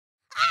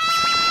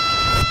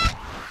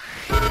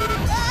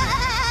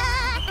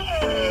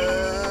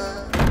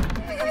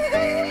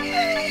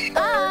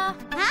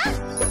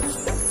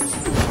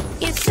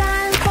It's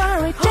time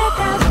for a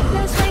checkup.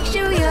 Let's make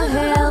sure you're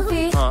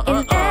healthy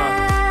in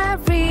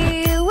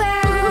every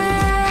way.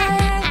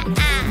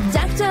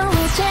 Doctor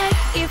will check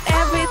if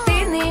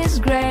everything is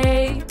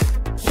great.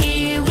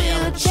 He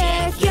will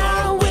check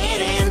your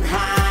weight and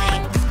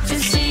height to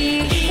see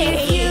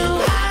if you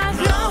are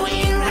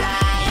growing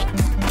right.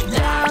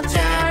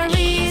 Doctor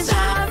is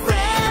our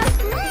friend.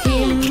 He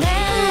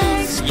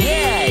makes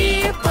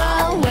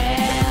people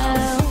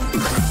well.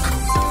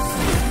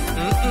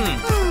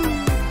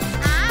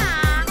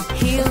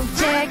 He'll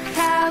check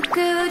how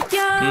good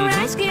your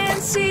eyes can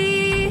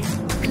see.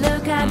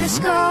 Look at the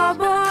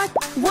scoreboard.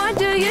 What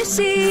do you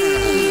see?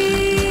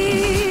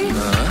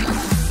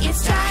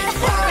 It's time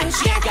for a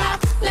checkup.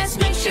 Let's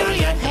make sure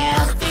you're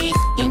healthy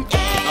in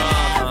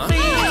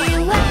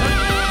every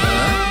way.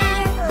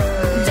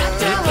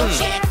 Doctor will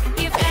check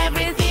if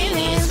everything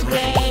is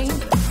great.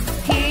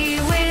 He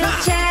will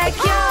check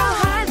your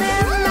heart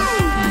and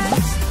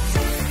lungs.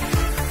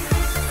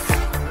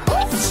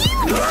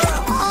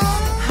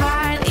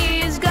 Heart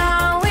is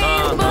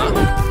going boom,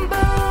 boom,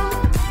 boom.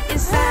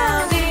 It's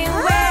sounding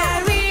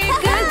very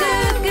good,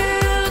 good,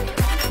 good.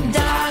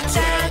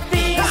 Doctor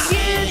thinks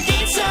you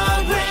did so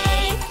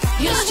great.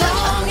 You're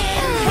strong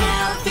and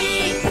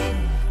healthy.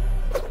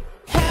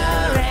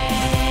 Hooray!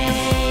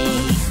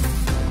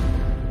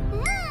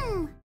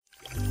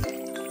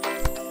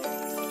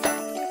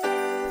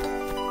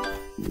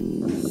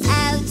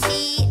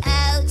 Ouchie,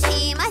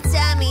 ouchie, my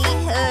tummy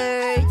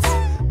hurts.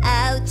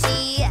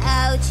 Ouchie,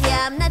 ouchie,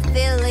 I'm not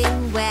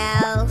feeling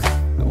well.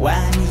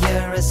 When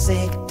you're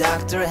sick,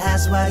 doctor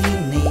has what you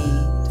need.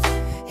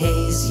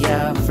 He's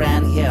your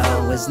friend, he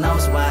always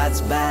knows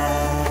what's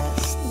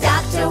best.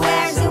 Doctor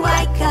wears a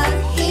white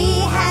coat, he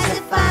has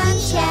a fun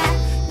chat.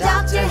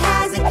 Doctor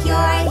has a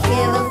cure,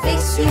 he will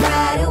fix you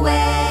right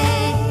away.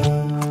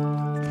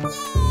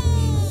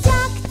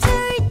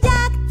 Doctor,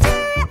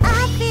 doctor,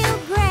 I feel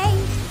great.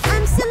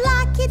 I'm so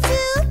lucky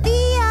to be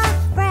your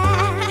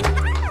friend.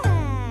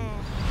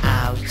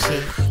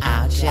 Ouchie,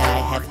 ouchie, I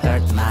have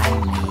hurt my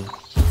knee.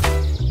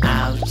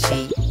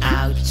 Ouchie,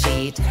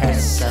 ouchie, it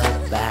hurts so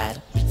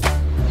bad.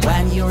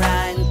 When you're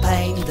in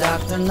pain,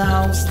 doctor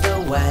knows the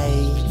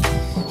way.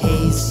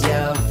 He's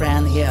your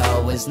friend, he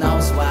always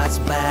knows what's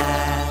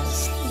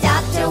best.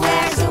 Doctor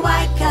wears a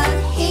white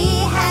coat,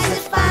 he has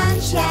a fun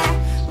chat.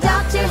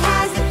 Doctor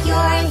has a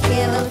cure, he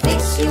will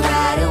fix you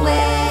right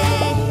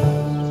away.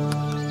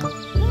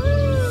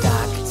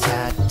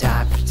 Doctor,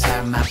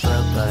 doctor, my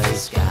boo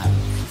is gone.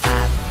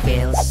 I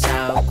feel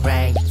so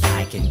great,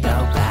 I can go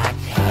back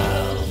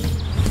home.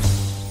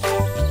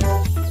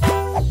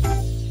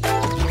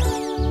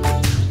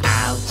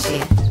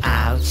 Ouchie,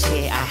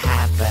 ouchie, I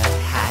have a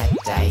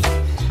headache.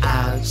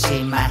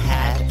 Ouchie, my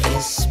head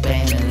is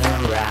spinning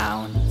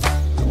around.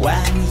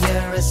 When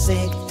you're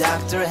sick,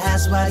 doctor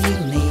has what you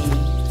need.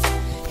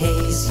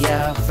 He's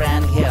your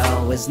friend, he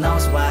always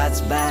knows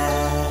what's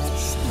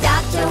best.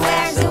 Doctor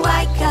wears a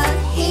white coat,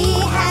 he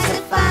has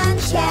a fun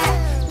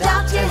chat.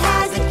 Doctor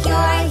has a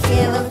cure,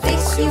 he will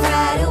fix you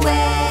right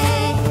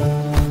away.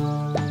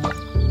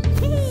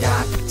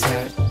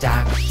 Doctor,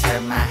 doctor,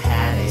 my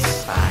head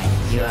is fine.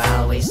 You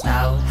always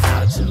know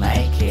how to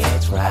make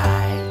it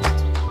right.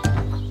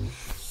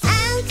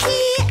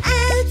 Ouchie,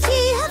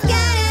 ouchie, I've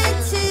got a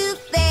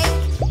toothache.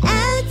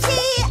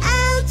 Ouchie,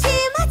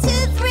 ouchie, my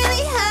tooth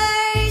really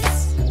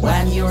hurts.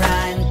 When you're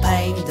in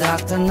pain,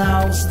 doctor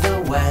knows the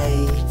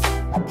way.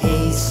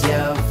 He's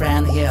your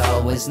friend, he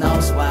always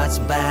knows what's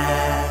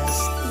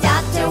best.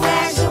 Doctor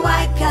wears a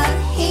white coat,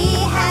 he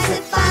has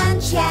a fun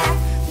chat.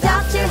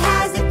 Doctor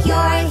has a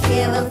cure,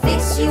 he will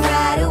fix you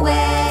right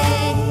away.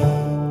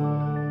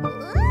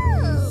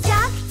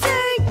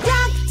 Doctor,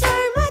 doctor,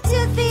 my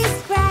tooth is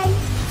great.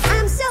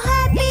 I'm so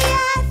happy,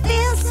 I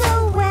feel so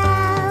well.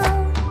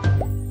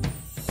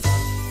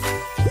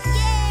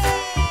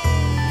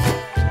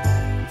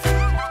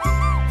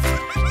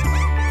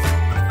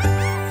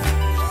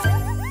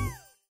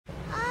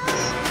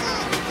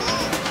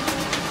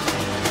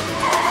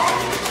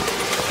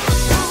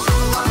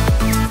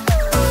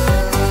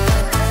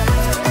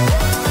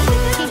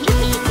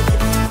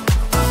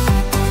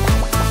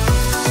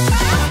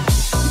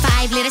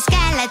 Five little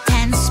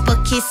skeletons,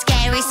 spooky,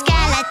 scary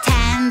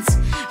skeletons,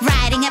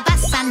 riding a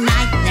bus at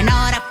night, they're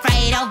not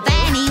afraid of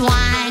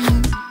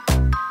anyone.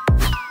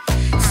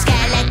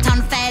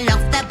 Skeleton fell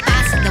off the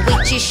bus, the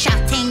witch is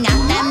shouting at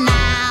them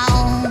now.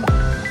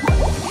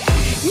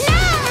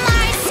 No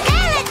more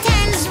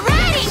skeletons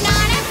riding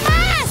on a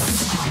bus!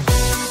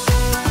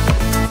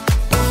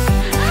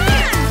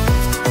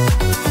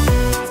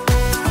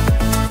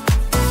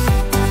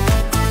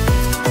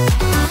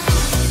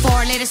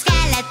 Four little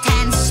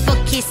skeletons,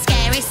 spooky,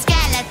 scary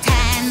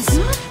skeletons,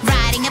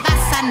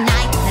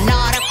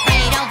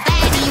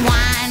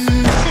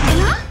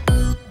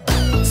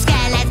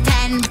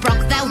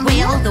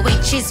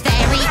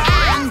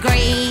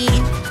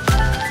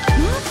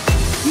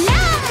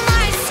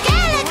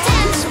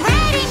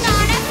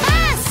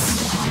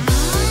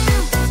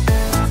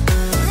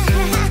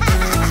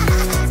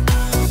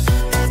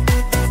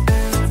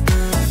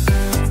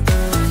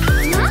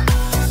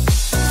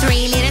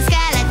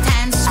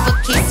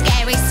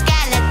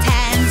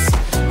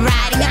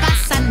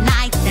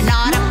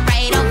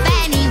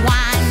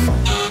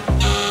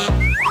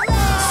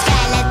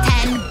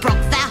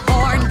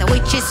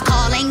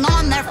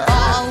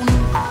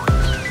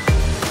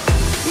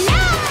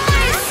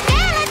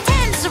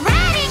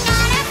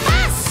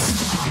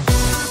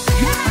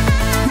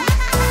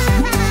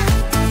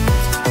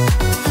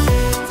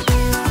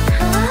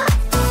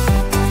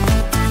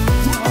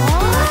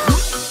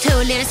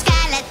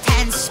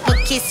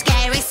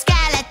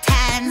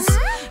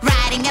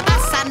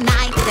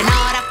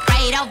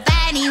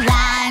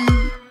 anyone.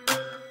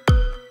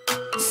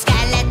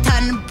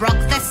 Skeleton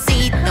broke the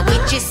seat. The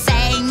witch is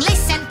saying,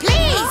 listen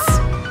please.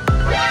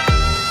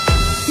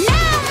 No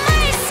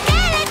more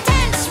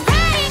skeletons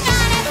riding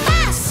on a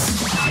bus.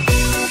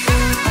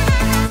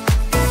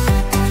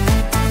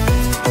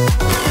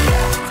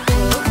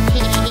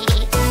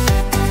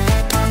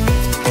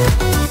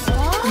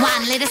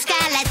 One little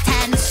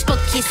skeleton,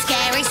 spooky,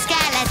 scary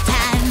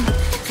skeleton,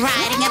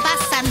 riding a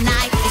bus at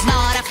night, is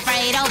not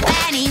afraid of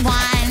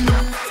anyone.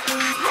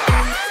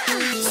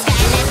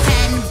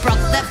 Skeleton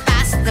broke the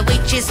bus, the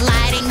witch is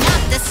lighting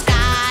up the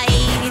sky.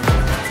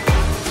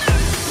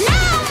 No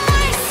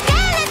more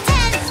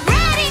skeletons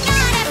riding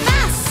on a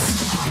bus.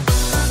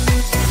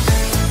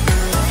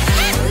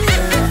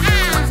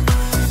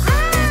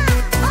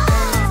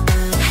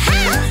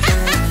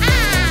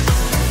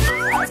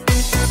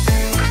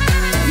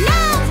 No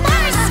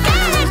more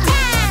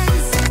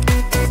skeletons.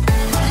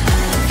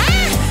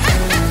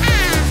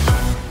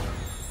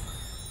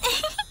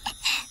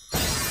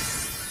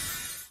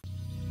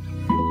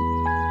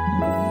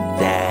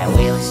 The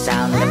wheels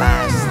on the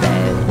bus, the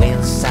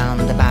wheels on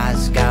the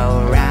bus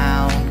go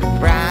round,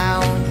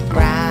 round,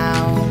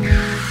 round.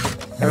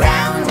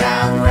 Round,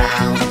 round,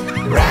 round,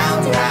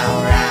 round, round,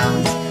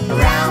 round,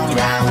 round,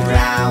 round,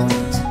 round.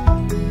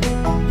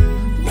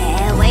 The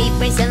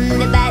wipers on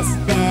the bus,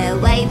 the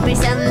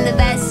wipers on the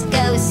bus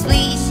go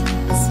swish,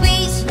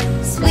 swish,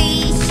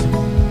 swish.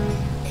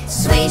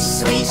 Swish,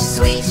 swish,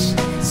 swish,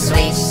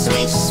 swish,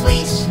 swish,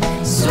 swish,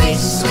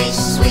 swish, swish,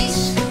 swish.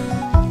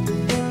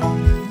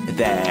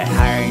 The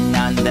horn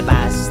on the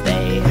bus,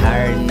 the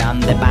horn on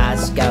the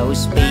bus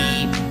goes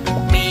beep,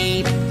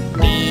 beep,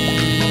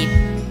 beep.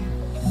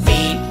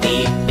 Beep,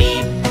 beep,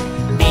 beep,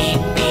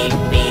 beep, beep,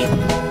 beep,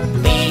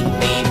 beep,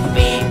 beep,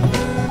 beep.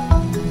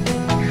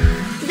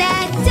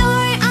 That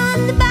door on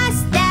the bus,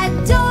 that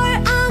door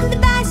on the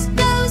bus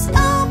goes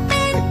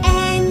open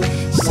and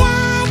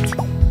shut.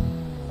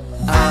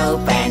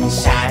 Open,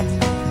 shut,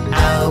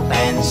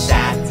 open,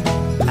 shut,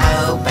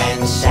 open,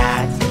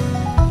 shut.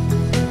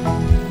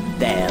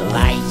 The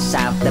lights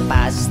of the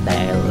bus, the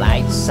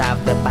lights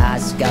of the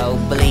bus go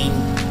blink,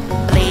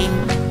 blink,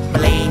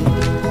 blink.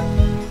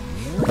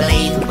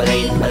 Blink,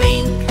 blink,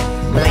 blink,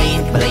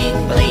 blink, blink,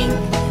 blink,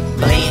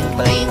 blink,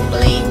 blink,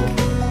 blink.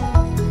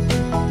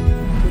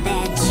 The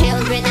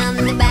children on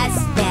the bus,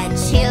 the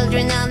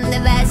children on the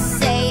bus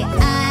say, I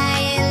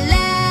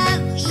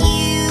love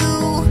you.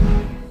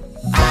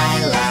 I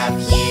love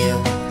you,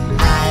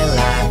 I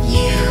love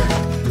you,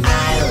 I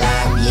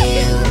love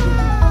you.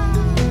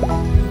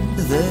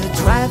 The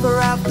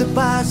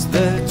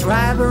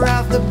driver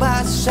of the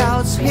bus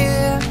shouts,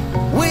 here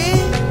we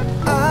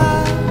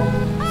are.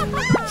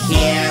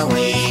 Here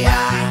we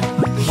are,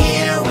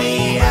 here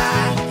we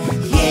are,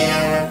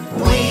 here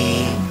we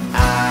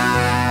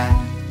are.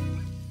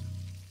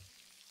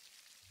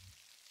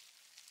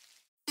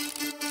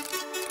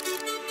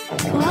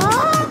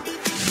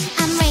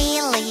 I'm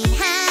really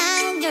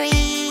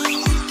hungry.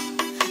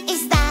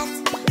 Is that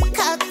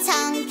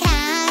cotton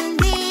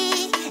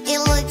candy? It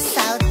looks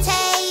so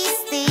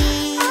tasty.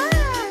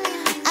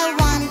 I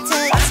want to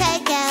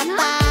take a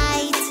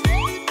bite.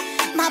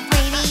 My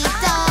pretty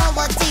doll,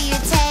 what do you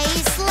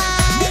taste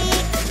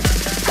like?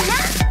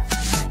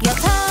 Your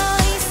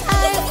toys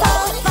are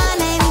for fun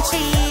and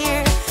cheer.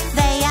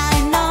 They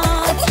are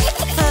not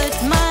food,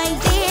 my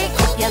dear.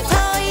 Keep your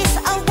toys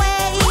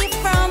away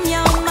from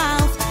your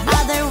mouth,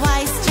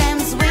 otherwise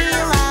gems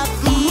will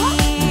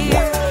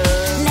appear.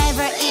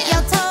 Never eat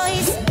your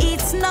toys,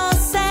 it's not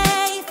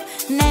safe.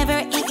 Never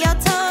eat your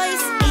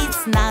toys,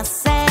 it's not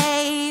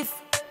safe.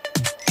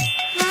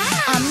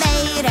 I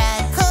made a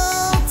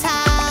cool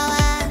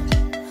tower.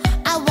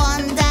 I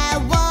wonder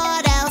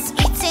what else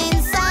it's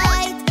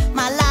inside.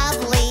 My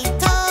lovely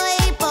toy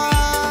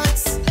box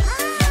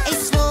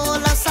is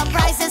full of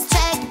surprises.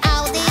 Check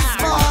out this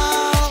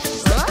box.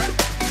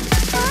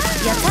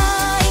 Your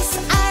toys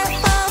are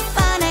for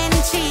fun and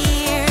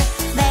cheer.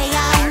 They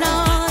are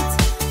not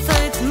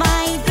food,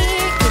 my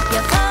dear. Keep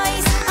your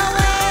toys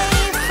away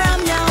from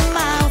your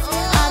mouth,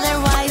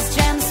 otherwise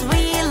gems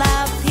will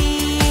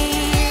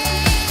appear.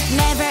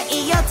 Never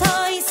eat your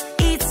toys,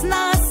 it's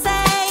not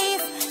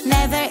safe.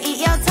 Never eat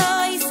your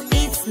toys,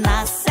 it's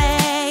not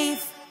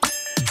safe.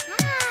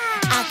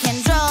 I can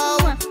draw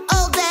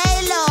all day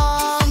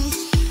long.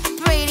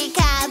 Pretty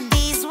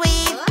candies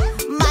with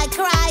my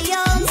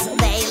crayons.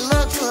 They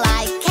look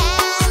like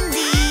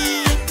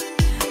candy.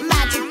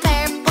 Magic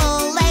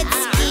purple, let's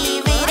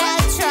give it a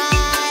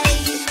try.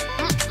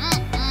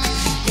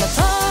 Your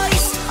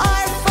toys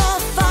are for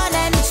fun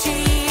and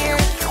cheer.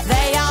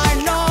 They are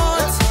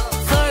not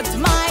food,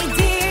 my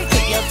dear.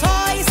 Keep your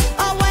toys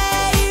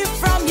away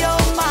from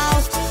your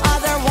mouth,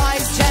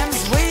 otherwise gems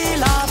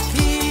will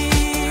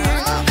appear.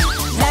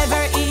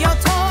 Never eat your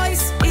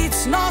toys,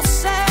 it's not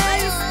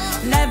safe.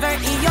 Never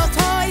eat your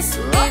toys,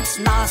 it's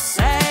not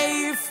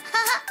safe.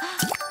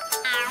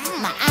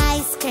 My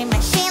ice cream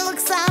machine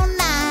looks so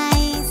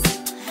nice.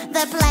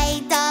 The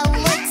Play-Doh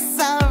looks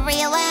so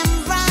real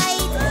and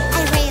bright.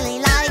 I really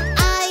like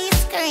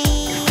ice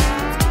cream.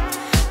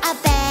 I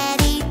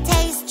bet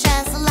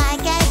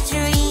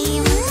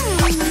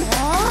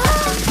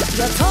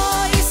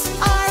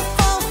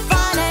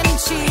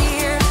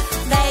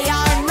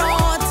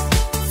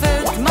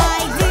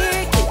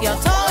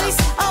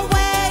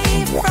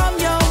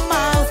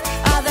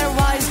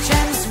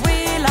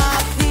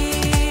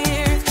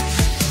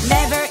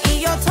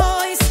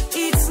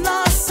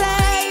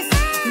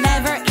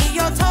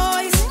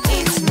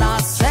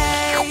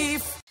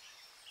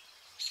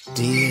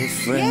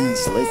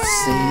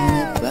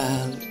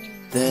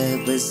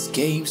endless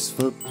games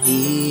for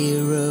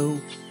Piro.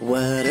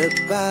 What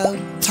about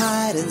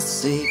hide and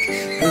seek?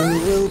 Who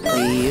will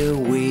be a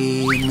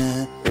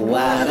winner?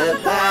 What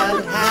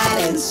about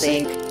hide and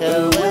seek?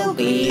 Who will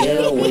be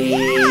a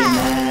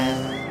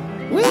winner?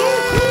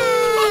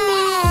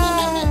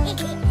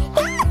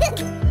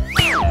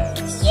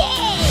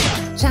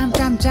 Jump,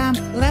 jump, jump,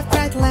 left,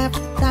 right, left.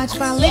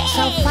 Dodgeball, it's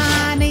so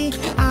funny.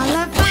 All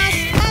of us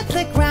at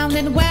the ground,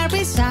 and where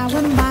is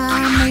our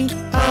mommy?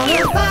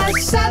 All of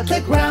us at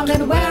the ground,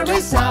 and where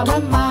is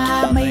our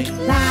mommy?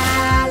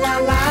 La la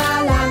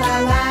la la la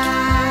la.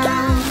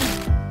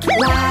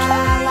 La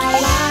la la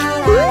la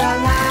la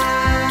la.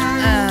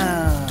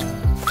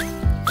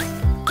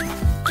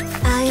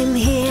 I am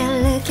here,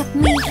 look at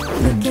me,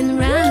 you can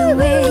run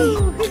away.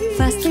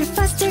 Faster,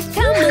 faster,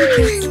 come on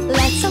kids,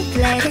 let's all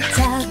play the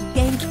tug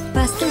game.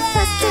 Faster,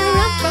 faster,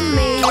 run from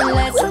me,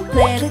 let's all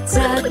play the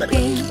tug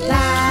game.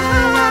 La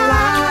la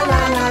la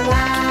la la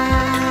la.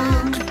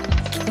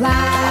 La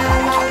la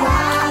la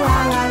la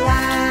la la.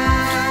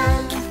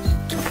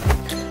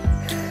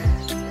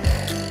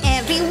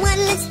 Everyone,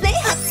 let's play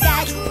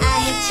hopscotch. I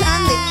have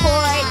drawn the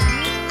cord.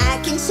 I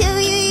can show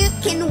you, you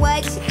can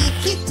watch if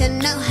you don't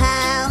know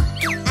how.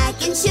 I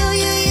can show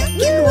you, you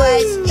can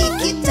watch if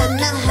you don't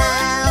know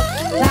how.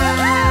 La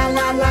la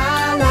la la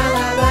la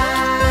la.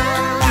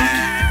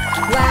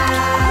 La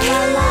la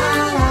la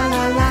la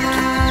la la.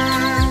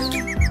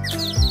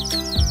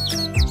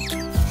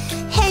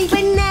 Hey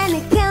banana,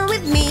 come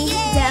with me.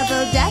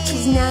 Double dutch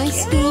is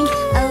nice game.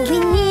 All we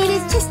need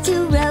is just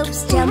 2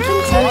 ropes, jump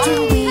and time to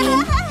win.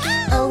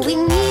 All we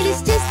need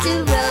is just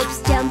 2 ropes,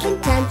 jump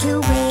and time to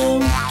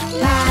win.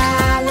 La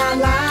la la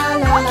la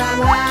la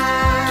la.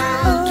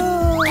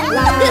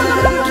 La la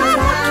la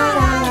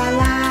la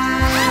la.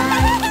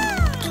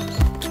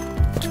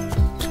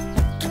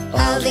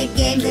 All the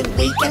games that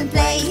we can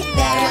play,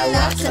 there are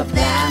lots of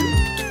them.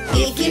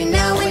 If you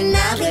know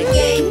another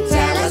game,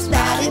 tell us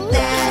about it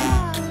then.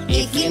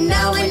 If you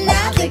know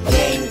another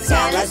game,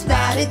 tell us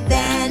about it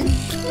then.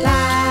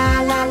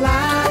 La la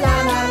la la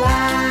la la.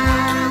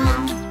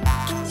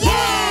 Yay!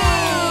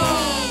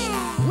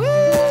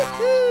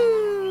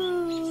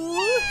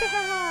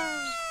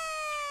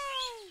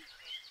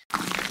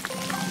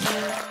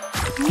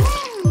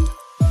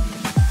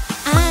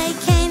 I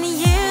can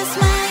use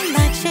my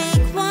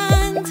magic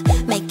wand,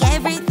 make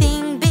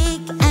everything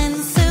big and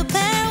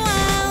super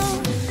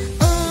wow.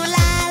 Ooh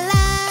la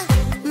la,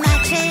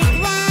 magic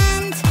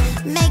wand,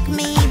 make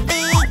me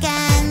big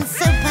and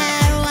super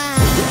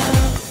wow.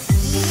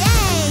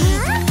 Yay!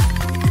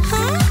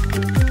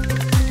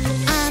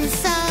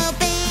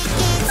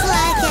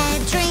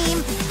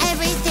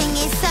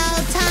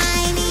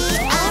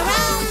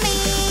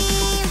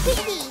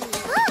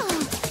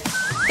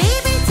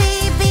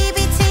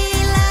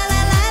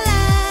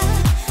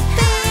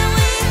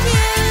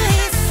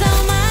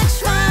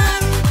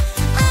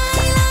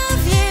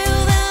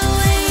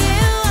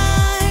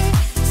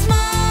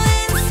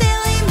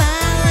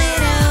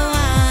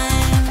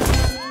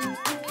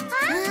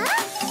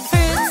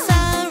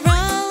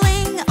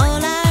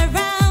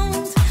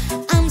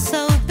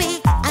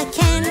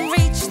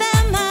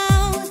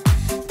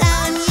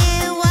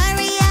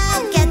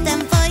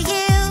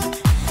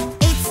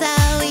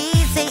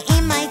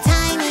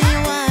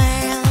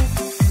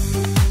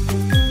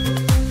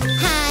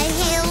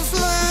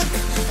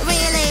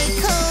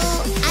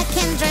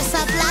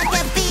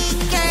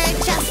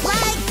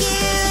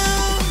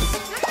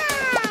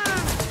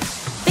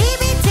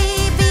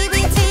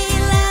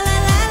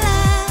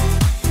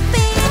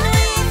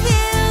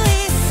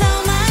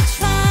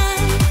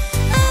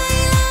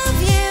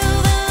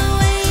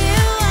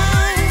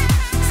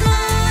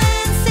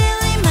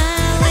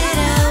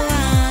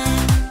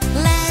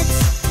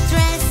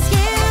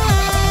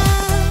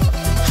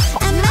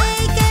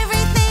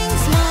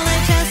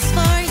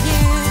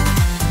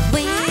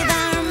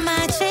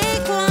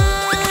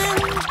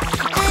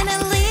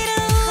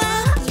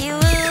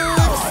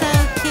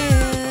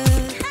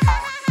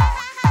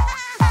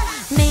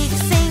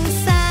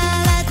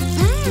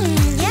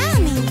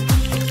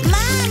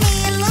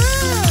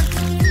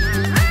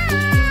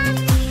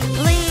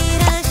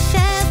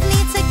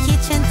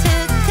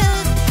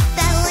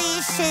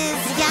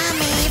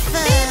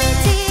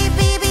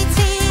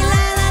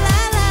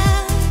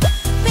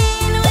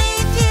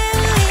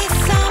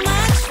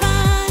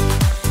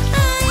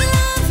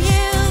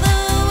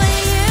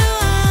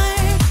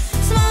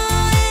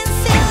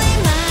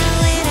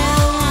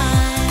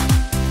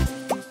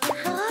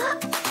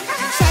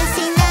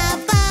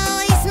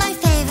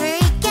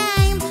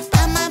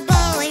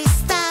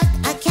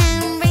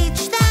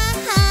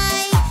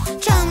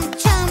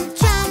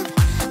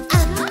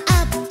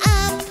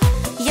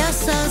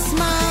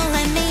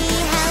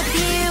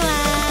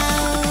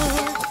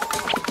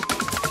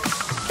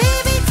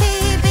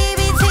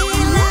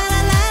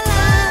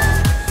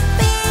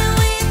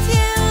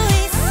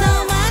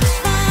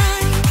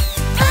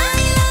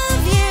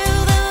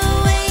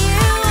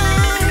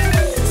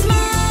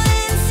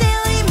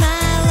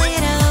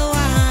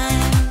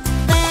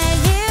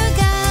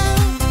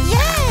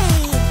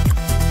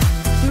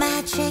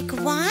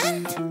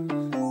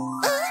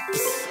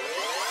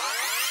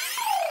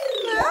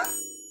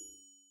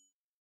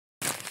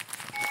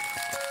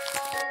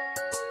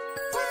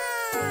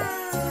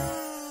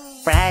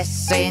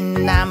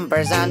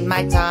 numbers on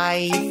my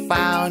toy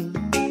phone.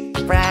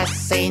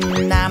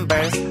 Pressing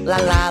numbers, la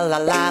la la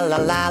la la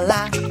la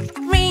la.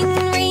 Ring,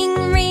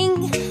 ring,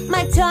 ring,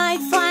 my toy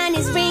phone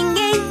is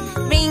ringing.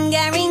 Ring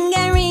a ring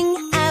a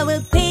ring, I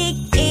will pick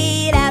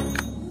it up.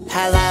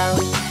 Hello,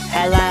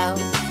 hello,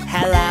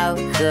 hello,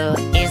 who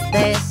is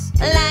this?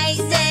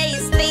 Liza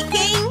is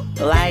speaking.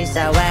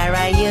 Liza, where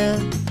are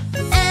you?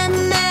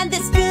 I'm at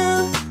the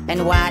school.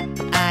 And what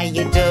are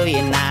you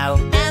doing now?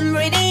 I'm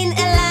reading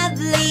a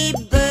lovely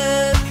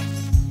book.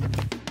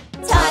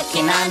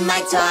 Talking on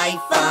my toy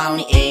phone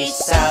is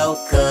so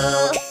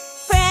cool.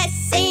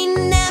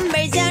 Pressing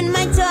numbers on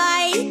my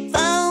toy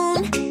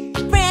phone.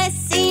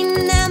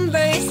 Pressing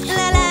numbers,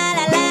 la la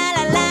la la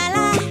la la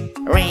la.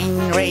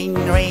 Ring, ring,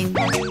 ring,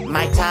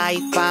 my toy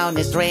phone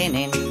is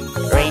ringing.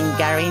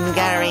 Ring-a,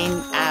 ring-a, ring,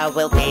 I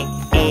will pick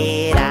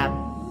it up.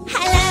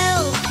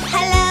 Hello,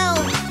 hello,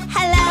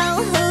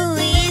 hello, who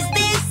is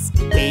this?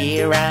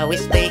 Piro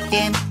is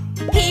speaking.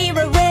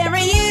 Piro, where are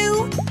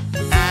you?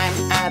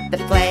 I'm at the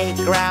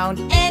playground.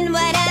 And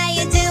what are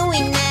you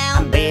doing now?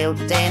 I'm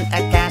building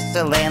a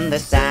castle in the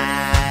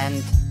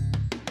sand.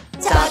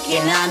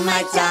 Talking on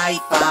my toy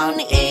phone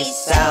is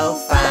so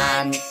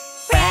fun.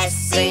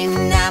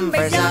 Pressing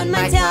numbers on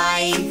my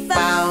toy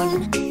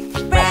phone.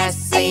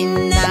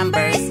 Pressing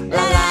numbers,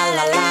 la la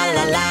la la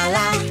la la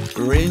la.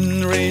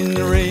 Ring, ring,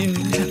 ring,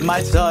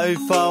 my toy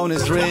phone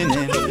is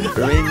ringing.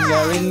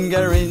 Ring-a,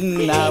 ring-a,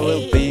 ring, I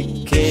will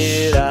pick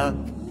it up.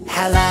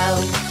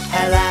 Hello,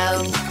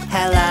 hello,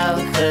 hello,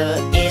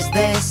 who is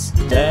this?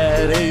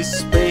 Daddy's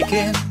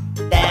speaking.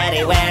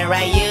 Daddy, where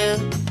are you?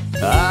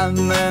 I'm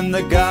in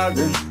the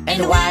garden,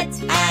 And what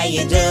are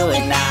you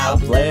doing now?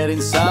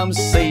 planting some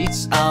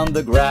seeds on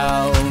the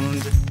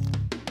ground.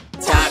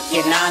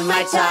 Talking on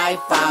my toy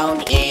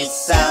phone is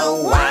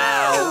so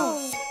wow.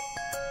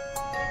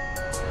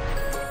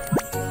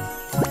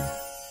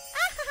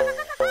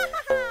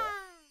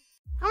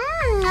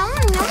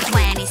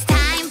 When it's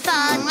time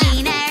for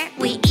dinner,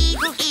 we eat,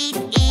 eat,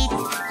 eat.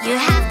 You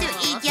have to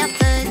eat your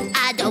food,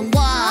 I don't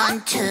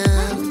want to.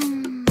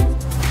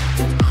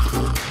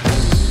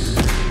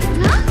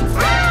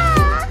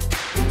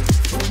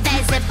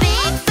 There's a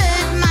big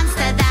food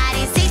monster that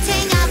is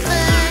eating our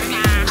food.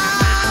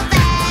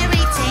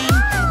 Overeating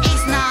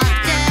is not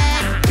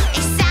good.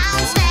 It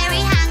sounds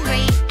very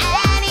hungry.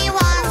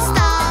 Anyone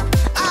stop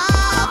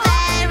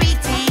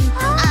overeating?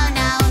 Oh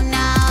no,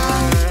 no.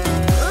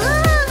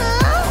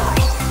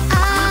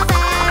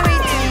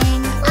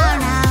 Overeating. Oh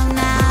no,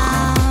 no.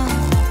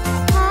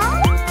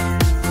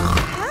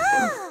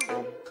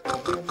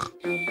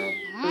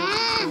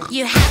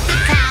 You have to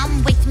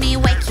come with me,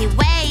 wakey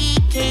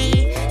wakey.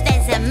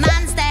 There's a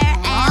monster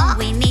and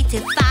we need to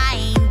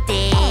find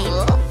it.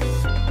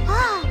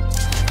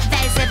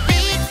 There's a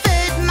big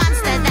food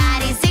monster that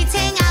is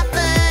eating our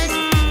food.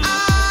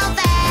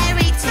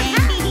 Overeating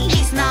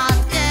is not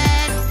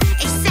good.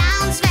 It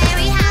sounds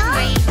very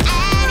hungry.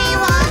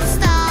 Anyone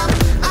stop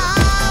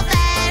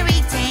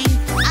overeating?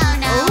 Oh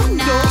no,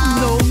 no.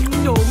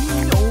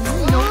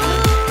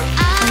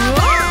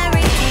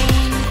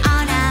 Overeating.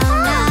 Oh no,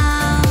 no.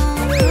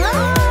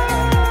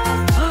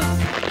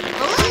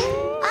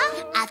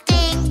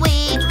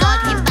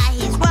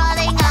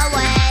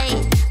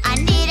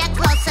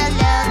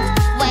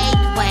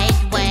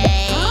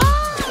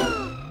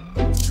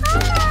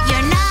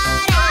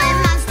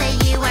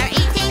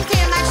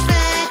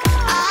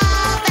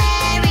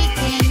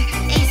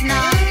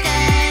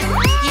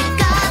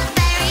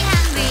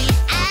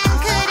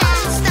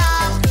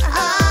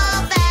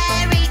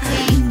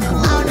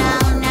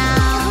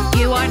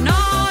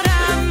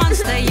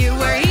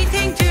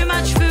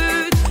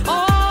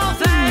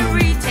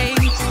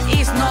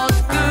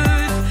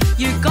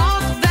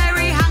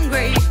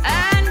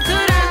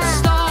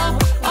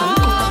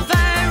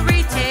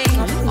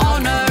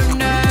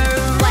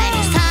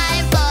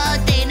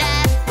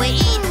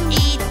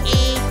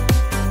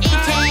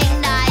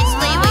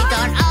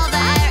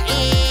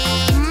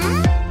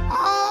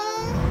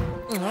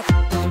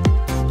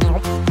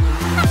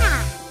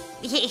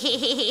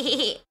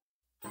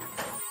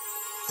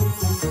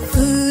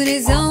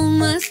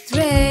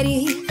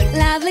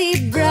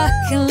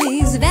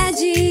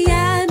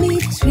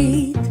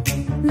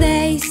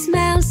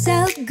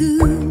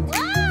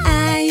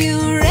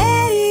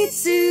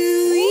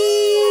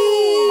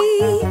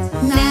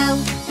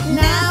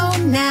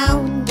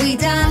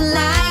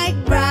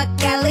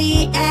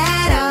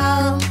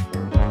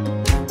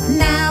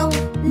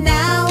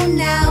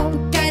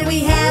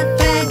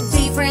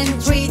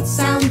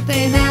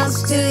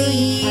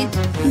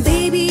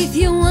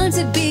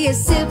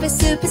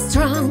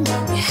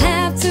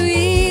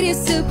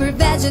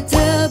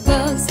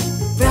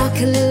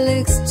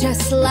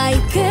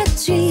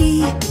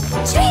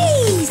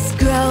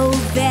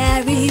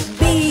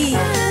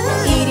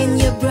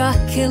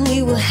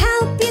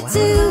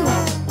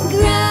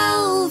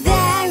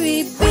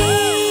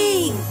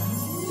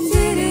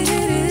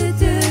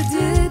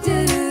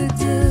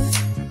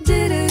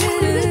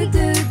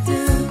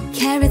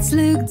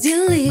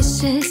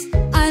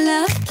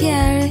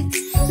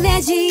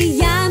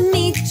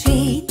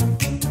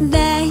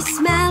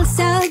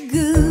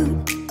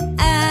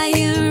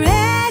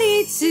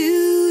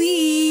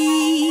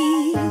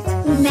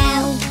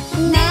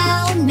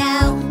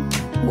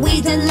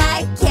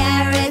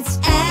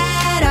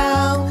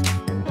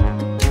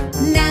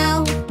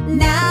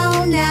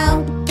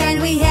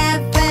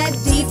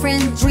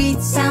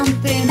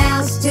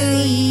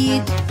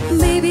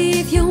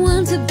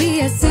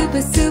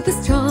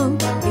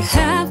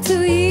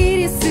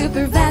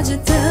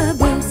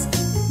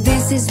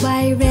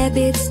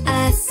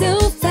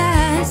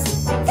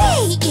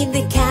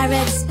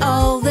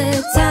 all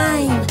the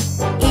time.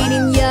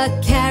 Eating your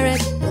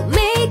carrot will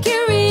make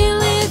you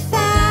really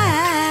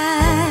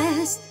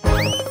fast.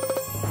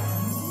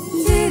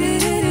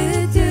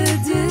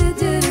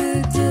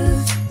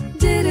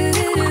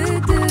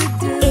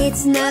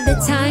 It's not the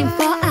time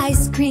for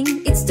ice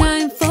cream, it's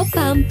time for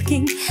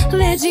pumpkin,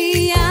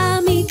 veggie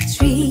yummy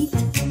treat.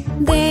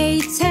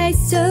 They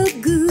taste so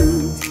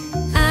good.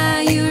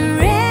 Are you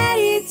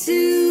ready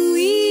to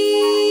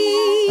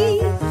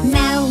eat?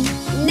 No,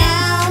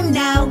 no,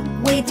 no,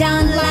 we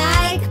don't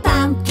like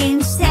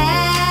pumpkins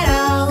at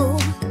all.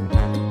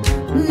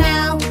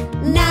 No,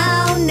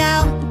 no,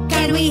 no,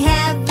 can we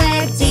have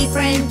a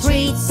different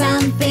treat,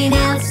 something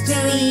else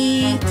to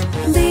eat?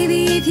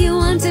 Baby, if you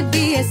want to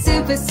be a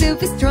super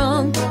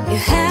strong, you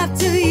have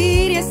to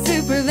eat your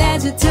super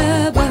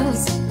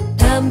vegetables.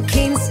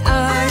 Pumpkins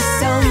are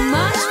so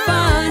much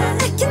fun.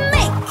 I can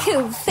make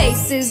cool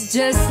faces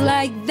just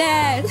like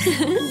that.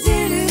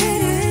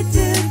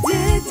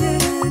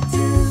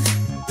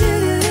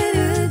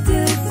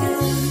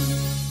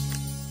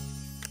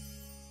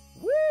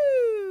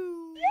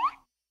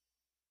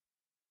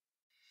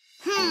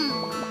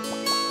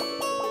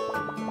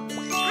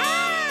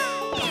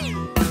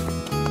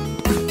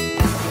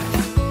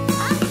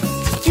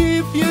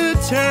 If you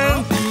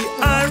turn the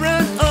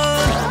iron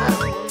on,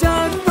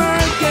 don't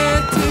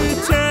forget to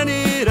turn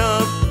it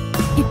off.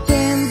 It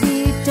can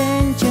be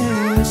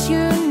dangerous,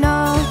 you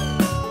know.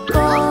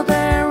 Call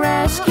the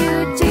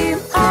rescue team,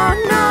 oh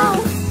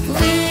no.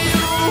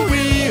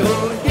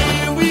 Wheel,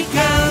 here we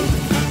come.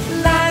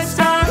 Lights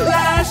are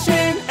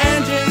flashing,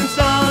 engines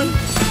on.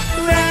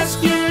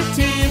 Rescue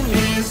team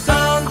is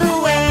on the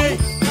way.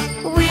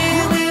 We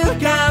will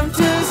come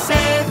to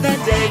save the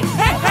day.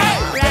 Hey, hey,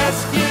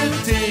 rescue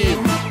team.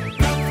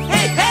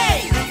 Hey, hey,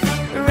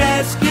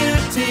 rescue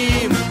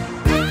team.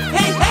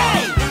 Hey,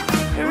 hey,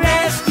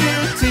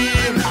 rescue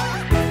team.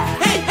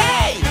 Hey,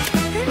 hey,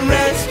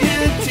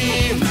 rescue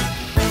team.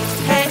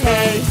 Hey,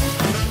 hey.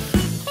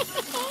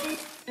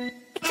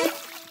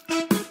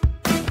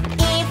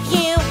 If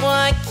you're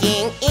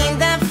walking in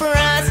the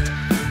frost,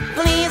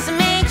 please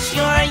make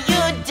sure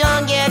you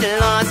don't get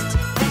lost.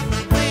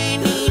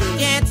 When it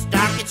gets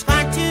dark, it's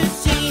hard to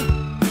see.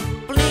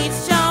 Please,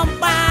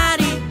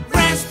 somebody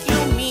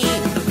rescue me.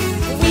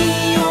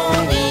 Wee-oh,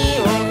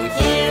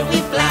 here we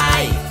fly.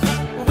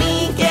 We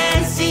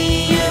can see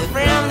you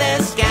from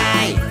the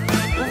sky.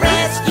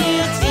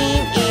 Rescue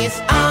team is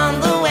on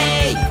the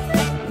way.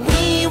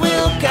 We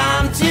will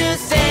come to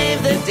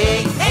save the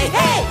day. Hey,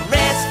 hey,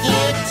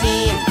 rescue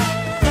team.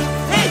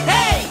 Hey,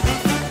 hey,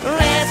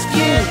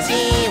 rescue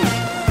team.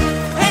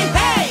 Hey,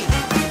 hey,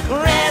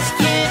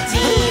 rescue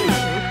team.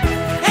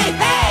 Hey,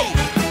 hey,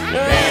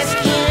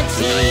 rescue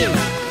team.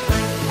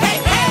 Hey,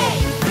 hey.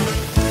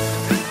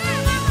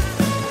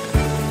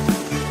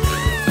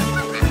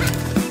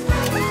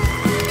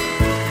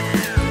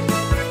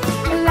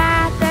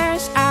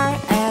 Ladders are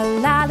a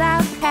lot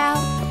of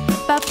help,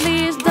 but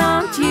please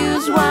don't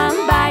use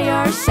one by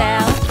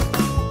yourself.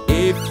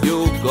 If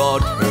you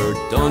got hurt,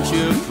 don't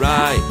you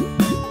cry.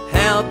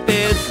 Help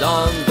is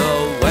on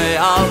the way,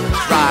 I'll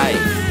try.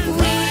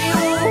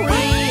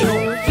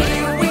 Wheel,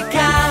 here we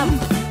come.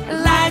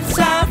 Lights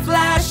are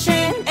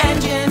flashing,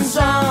 engines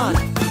on.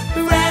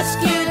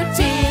 Rescue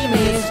team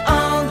is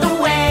on the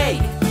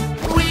way.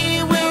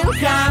 We will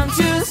come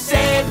to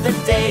save the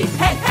day.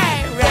 Hey,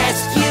 hey,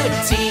 rescue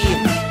team.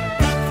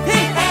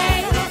 Hey, hey,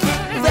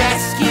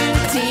 rescue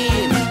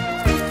team.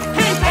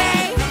 Hey,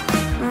 hey,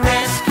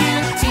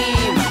 rescue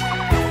team.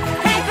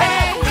 Hey,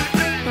 hey,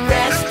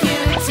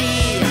 rescue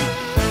team.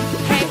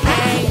 Hey,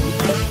 hey.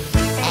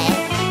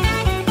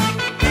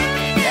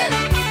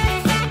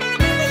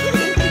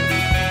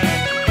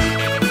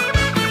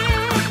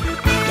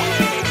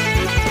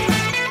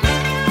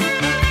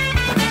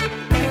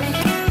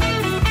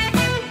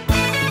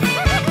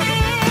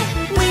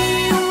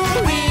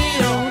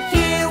 Wheel,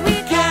 here we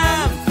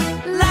come.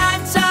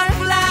 Lights are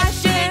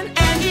flashing,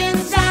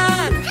 engines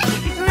on.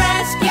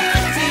 Rescue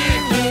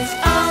team is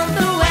on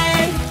the way.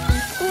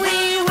 We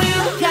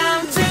will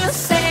come to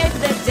save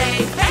the day.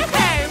 Hey,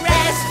 hey,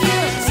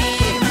 rescue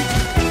team.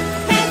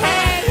 Hey,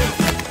 hey,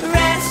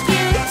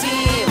 rescue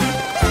team.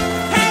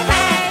 Hey,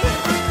 hey,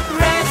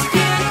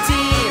 rescue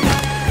team.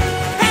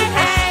 Hey,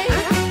 hey,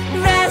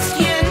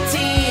 rescue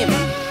team.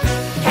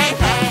 Hey,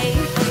 hey.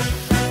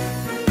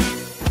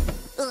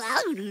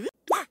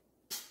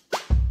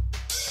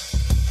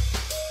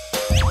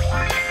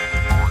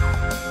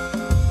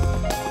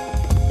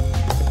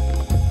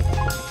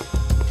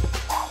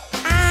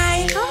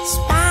 I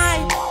spy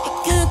a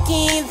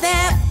cookie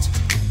left.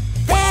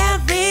 There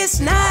is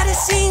not a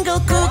single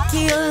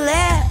cookie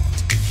left.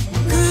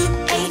 Who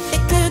ate the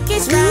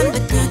cookies from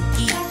the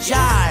cookie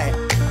jar?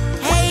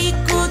 Hey,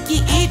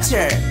 cookie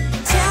eater,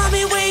 tell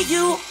me where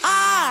you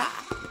are.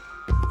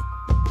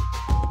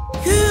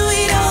 Who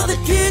ate all the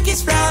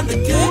cookies from the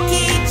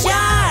cookie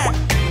jar?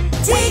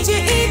 Did you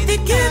eat the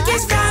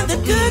cookies from the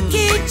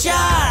cookie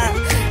jar?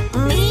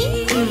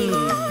 Me?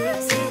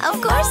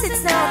 Of course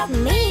it's not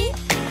me.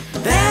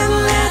 Then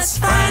let's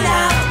find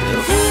out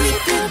who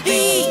it could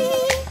be.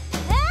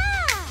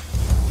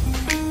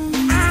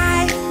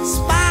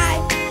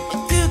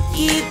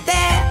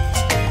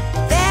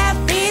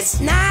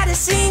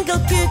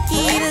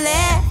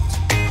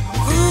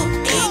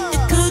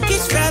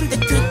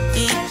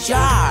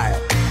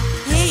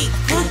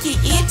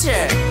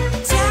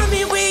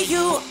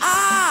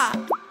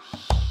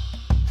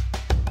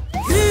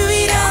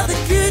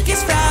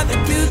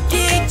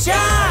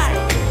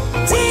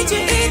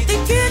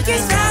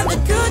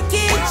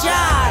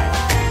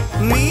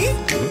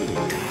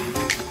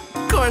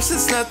 course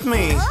it's not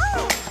me.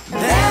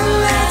 Then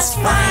let's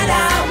find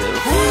out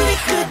who it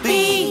could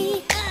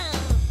be.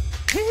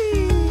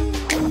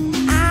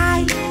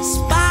 I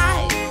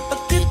spy a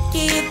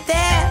cookie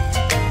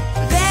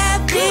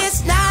there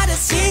is not a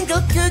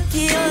single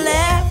cookie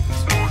left.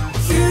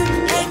 You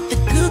ate the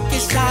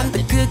cookies from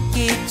the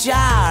cookie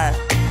jar.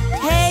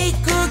 Hey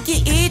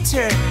cookie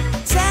eater,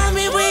 tell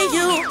me where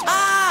you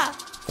are.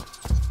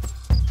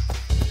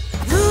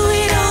 Who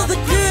ate all the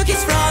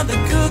cookies from the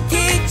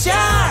cookie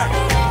jar?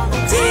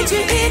 Did you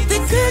eat the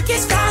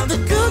cookies from the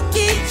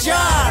cookie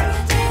jar?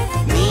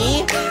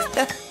 Me?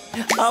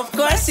 Of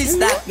course it's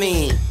not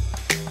me.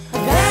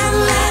 Then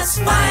let's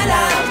find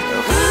out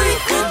who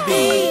it could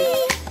be.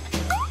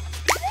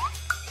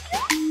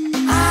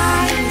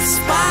 I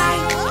spy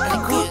a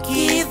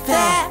cookie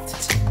that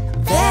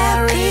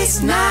there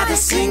is not a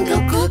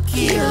single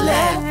cookie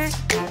left.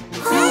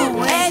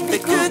 Who ate the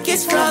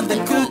cookies from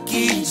the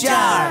cookie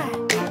jar?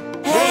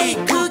 Hey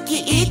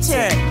cookie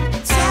eater,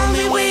 tell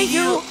me where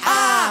you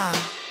are.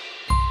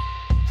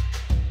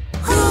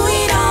 Who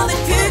ate all the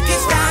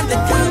cookies from the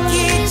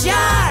cookie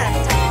jar?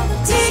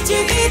 Did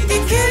you eat the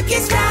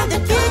cookies from the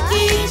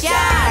cookie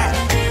jar?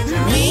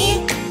 Me?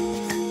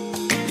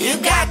 You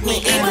got me,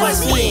 it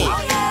was me.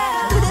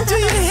 Do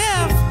you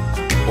have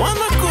one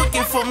more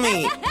cookie for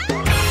me?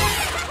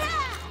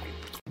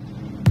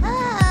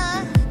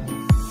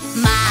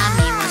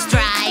 Mommy was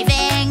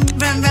driving,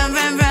 vroom, vroom,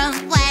 vroom, vroom,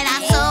 when I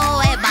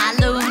saw a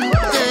balloon.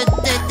 Do,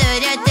 do, do,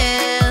 do, do.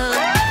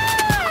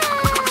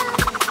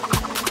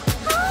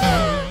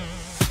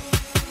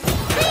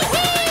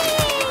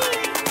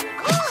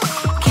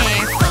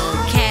 Careful,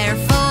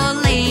 careful,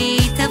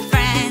 little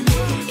friend.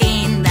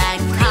 In the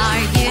car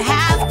you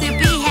have to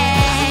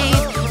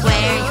behave.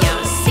 Wear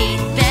your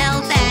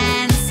seatbelt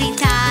and sit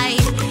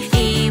tight.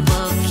 It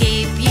will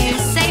keep you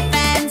safe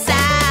and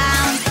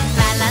sound.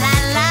 La la la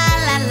la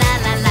la la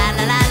la la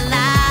la la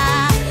la.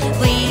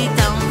 We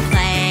don't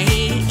play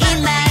in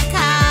the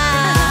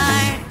car.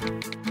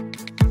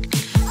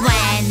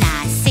 When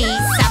I see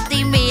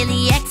something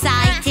really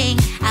exciting,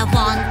 I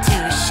want to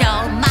show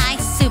my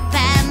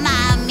super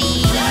mommy.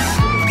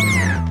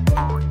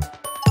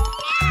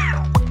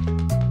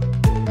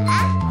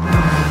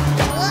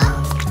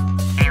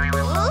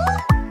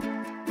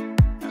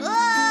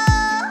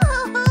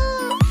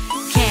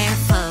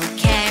 Careful,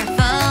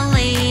 careful,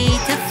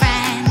 little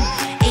friend.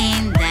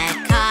 In the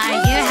car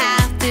you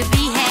have to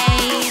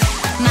behave.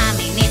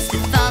 Mommy needs to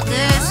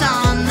focus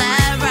on the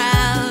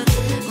road.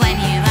 When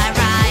you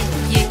arrive,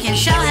 you can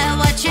show her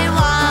what you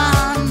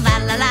want. La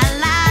la la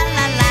la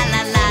la la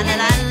la la la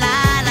la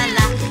la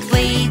la.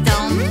 We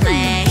don't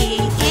play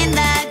in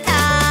the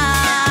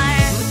car.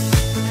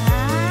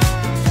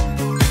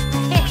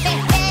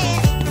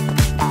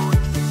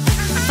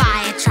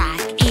 Fire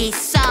truck is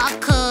so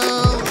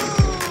cool.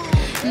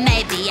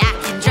 Maybe I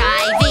can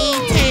drive it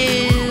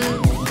too.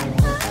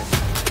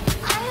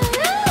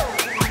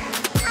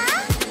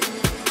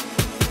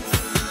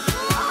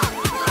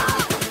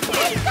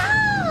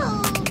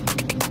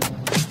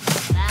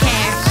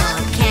 Careful,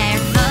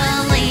 careful,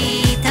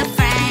 little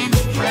friend.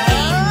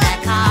 In the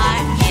car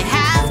you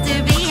have to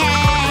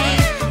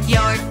behave.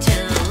 You're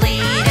too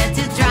little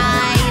to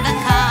drive a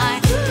car.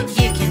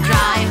 You can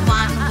drive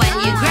one when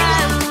you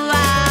grow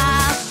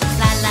up.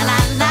 La la la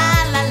la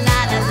la la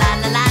la la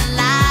la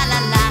la la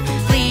la.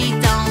 We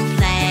don't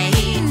play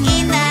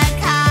in the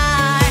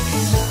car.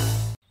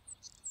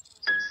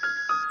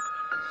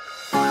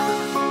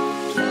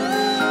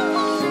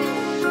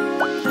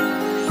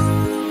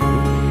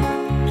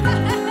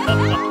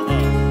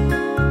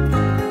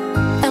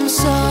 I'm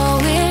so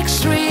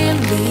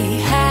extremely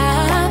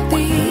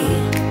happy.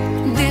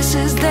 This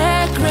is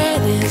the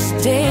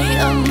greatest day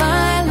of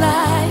my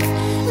life.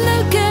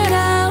 Look at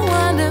our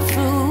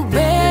wonderful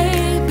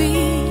baby.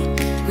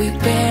 We're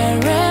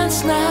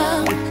parents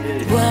now.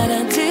 What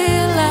a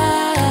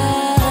delight.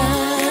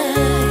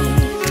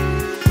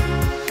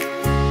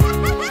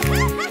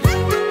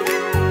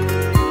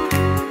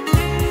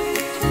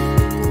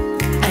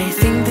 I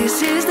think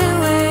this is the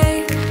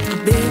way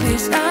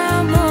babies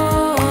are born.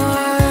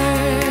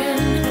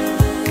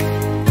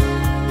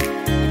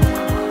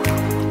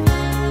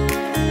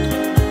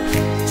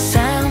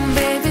 Some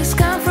babies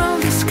come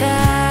from the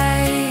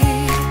sky.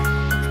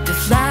 They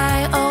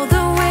fly all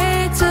the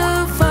way to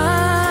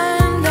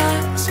find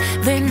us.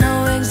 They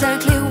know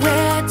exactly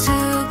where to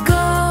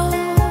go.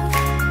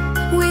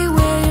 We're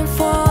waiting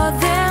for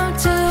them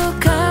to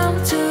come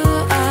to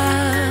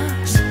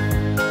us.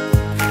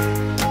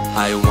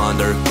 I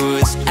wonder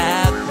who's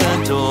at the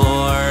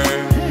door.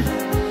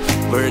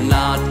 We're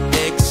not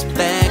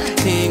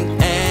expecting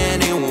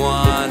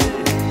anyone.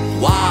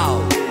 Wow,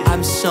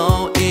 I'm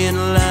so in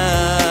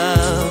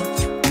love.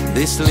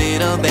 This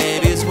little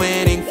baby's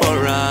waiting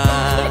for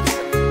us.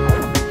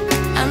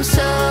 I'm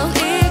so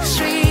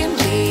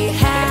extremely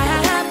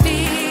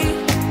happy.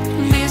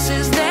 This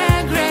is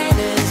the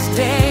greatest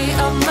day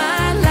of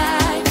my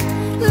life.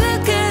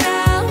 Look at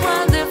our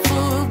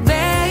wonderful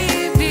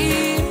baby.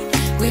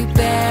 We're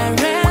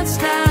parents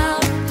now.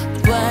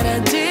 What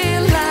a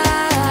delight.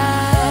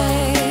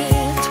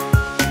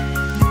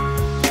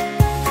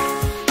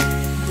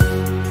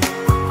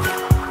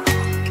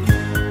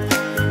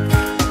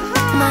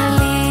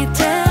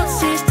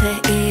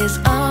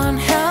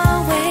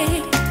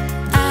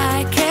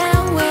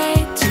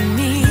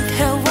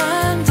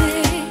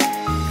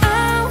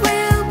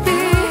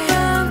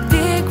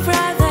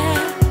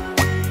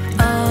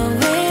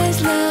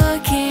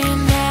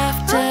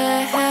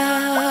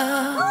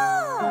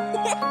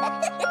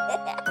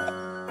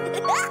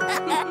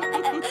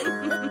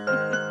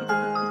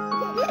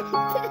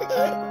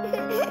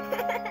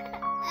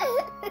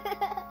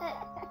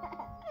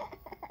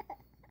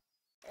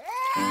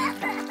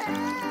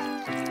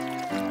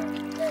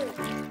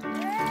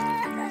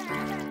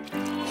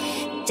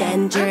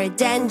 Danger,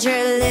 danger,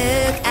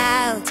 look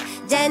out.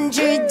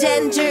 Danger,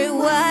 danger,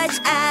 watch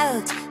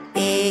out.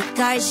 Be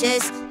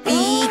cautious,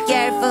 be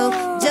careful.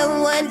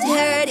 Don't want to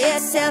hurt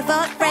yourself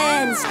or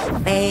friends.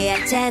 Pay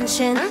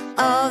attention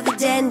of the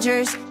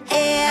dangers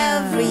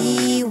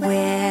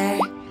everywhere.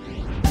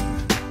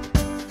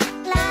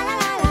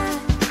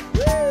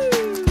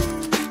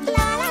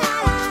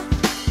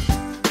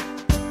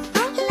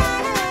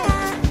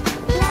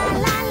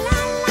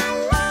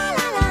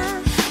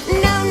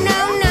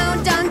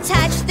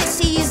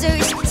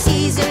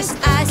 Scissors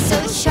are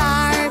so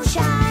sharp.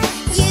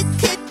 You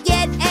could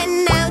get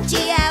an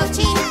ouchie,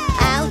 ouchie.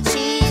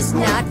 Ouchie is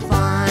not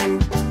fun.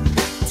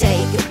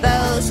 Take a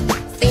pause,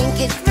 think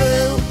it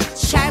through.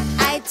 Sharp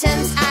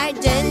items are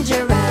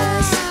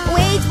dangerous.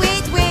 Wait,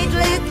 wait, wait,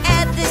 look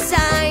at the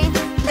sign.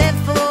 The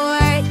floor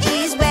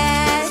is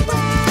wet.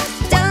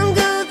 Don't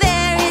go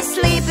there, it's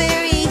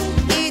slippery.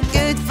 You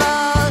could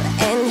fall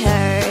and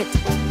hurt.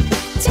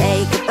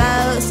 Take a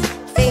pause,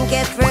 think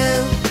it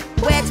through.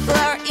 Wet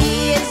floor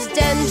is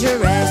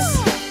dangerous.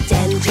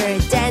 Danger,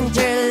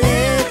 danger,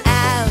 look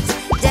out.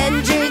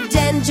 Danger,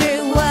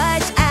 danger,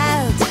 watch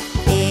out.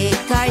 Be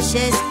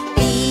cautious,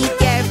 be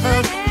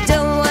careful.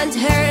 Don't want to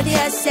hurt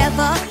yourself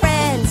or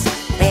friends.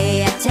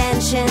 Pay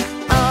attention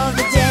of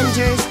the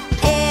dangers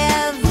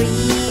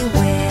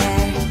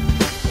everywhere.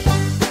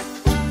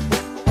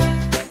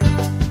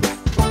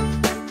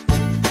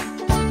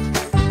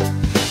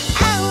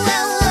 Oh,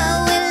 oh,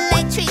 oh,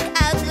 electric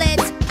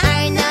outlets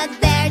are not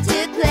there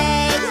to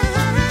play.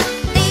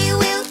 They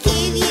will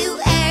give you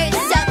air,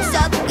 zap,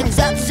 zap, and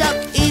zap, zap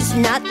is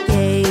not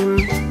game.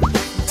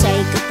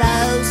 Take a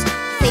pause,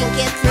 think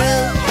it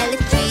through.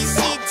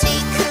 Electricity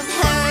could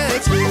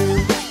hurt you.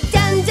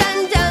 Don't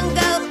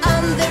go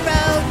on the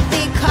road.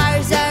 The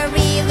cars are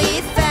really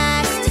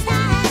fast.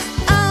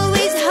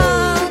 Always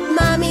hold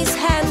mommy's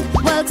hand.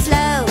 Walk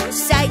slow,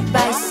 side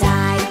by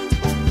side.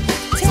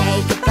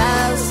 Take a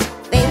pause,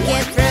 think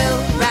it through.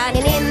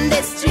 Running in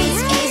the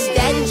streets is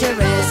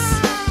dangerous.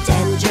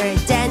 Danger,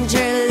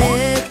 danger,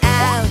 look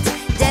out.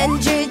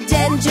 Danger,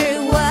 danger,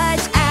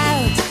 watch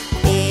out.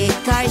 Be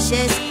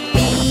cautious,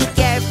 be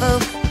careful.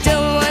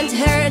 Don't want to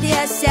hurt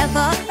yourself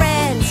or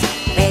friends.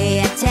 Pay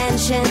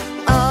attention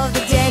of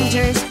the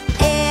dangers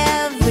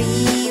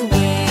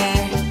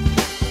everywhere.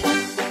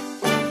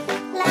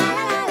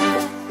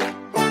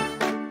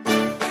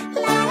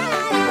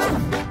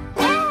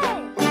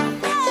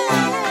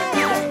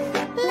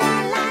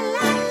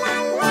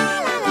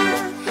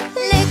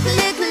 Look,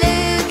 look,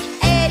 look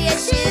at your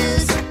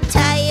shoes.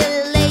 Tie your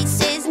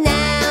laces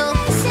now.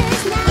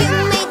 You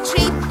may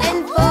trip and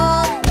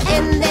fall,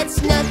 and that's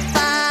not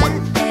fun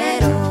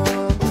at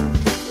all.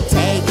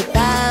 Take a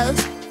pause,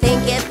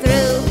 think it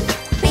through.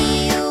 Be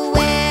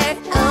aware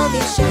of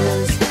your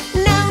shoes.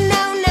 No,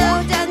 no, no,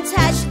 don't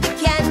touch the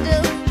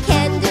candle.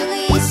 Candle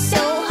is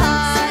so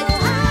hot.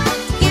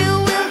 You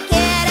will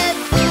get a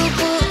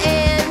boo-boo,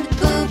 and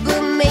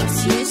boo-boo makes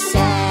you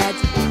sad.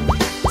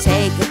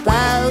 Take a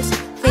pause,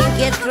 think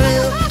it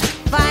through.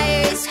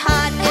 Fire is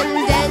hot and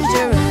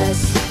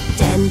dangerous.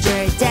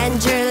 Danger,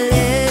 danger,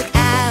 look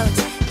out.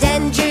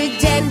 Danger,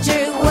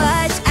 danger,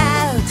 watch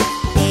out.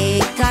 Be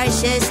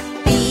cautious,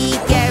 be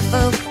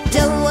careful.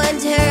 Don't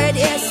want to hurt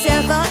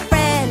yourself or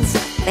friends.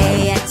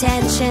 Pay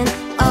attention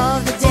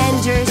of the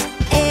dangers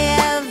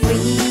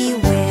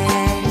everywhere.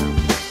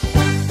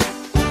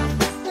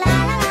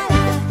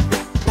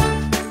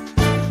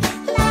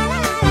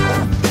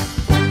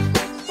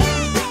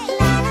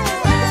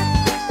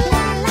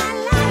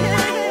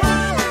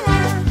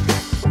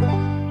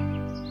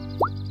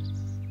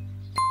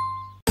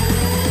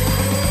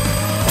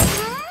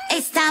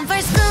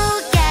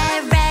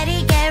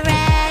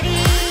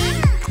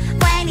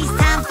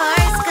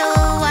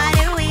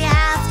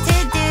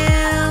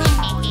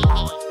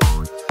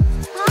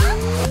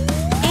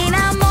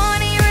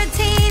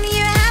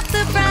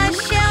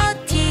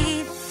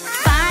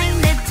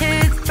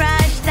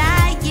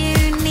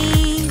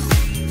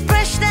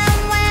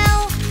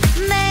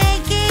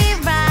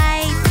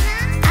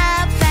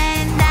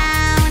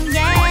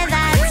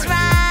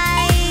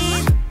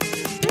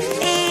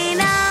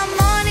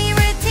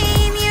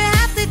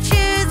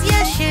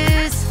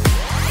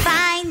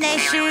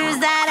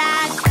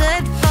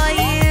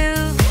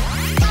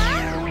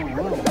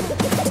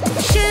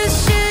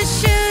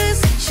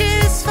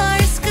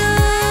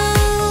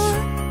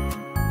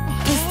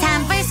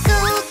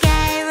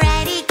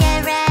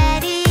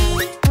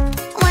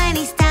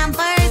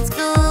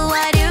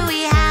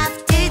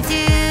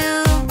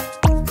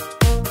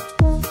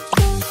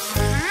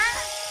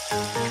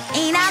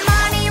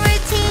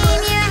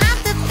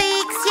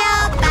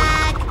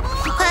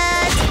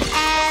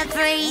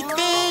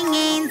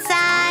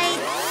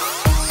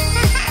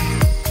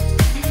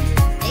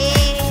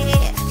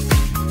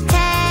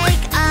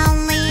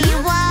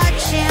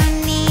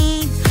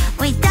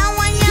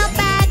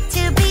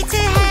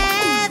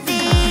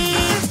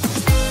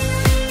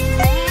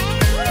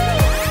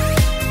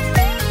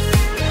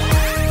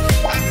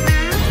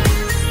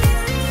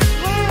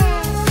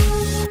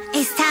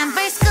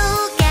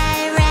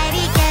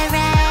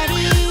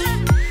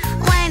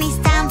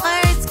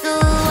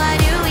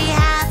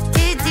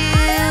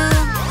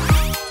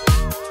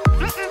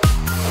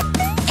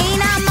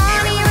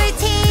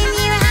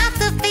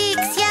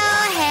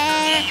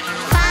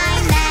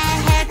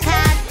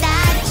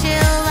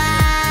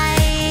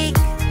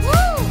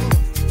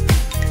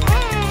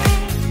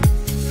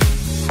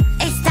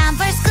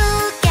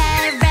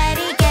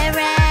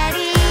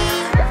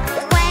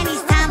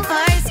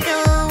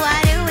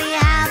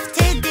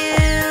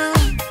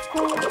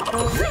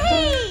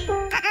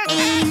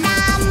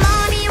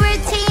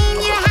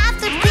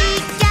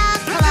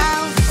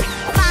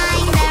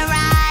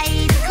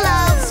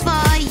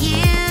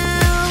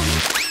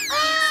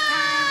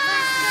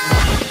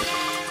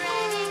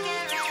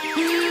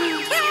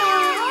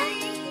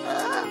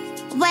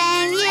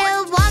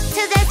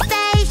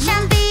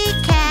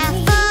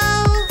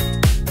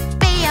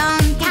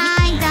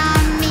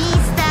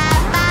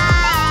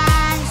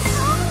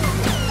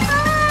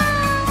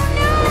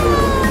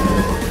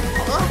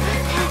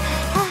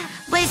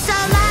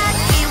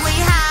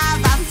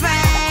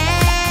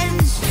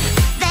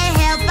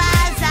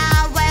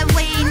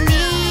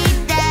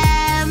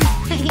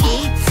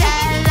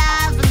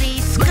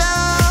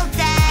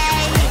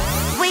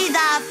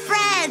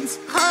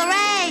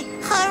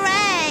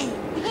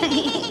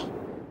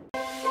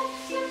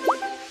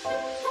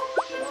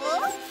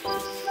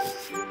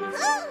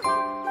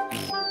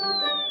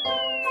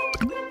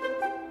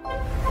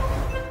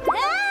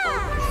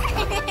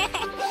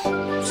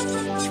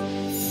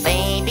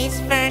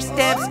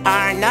 steps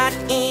are not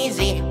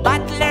easy,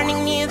 but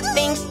learning new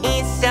things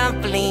is so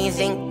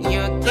pleasing.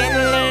 You can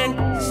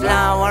learn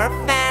slow or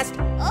fast,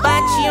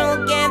 but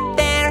you'll get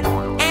there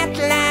at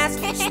last.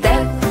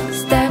 Step,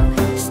 step,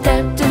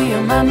 step to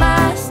your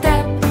mama.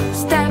 Step,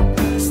 step,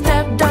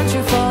 step, don't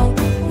you fall.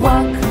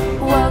 Walk,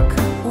 walk,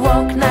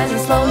 walk nice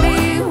and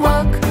slowly.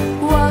 Walk,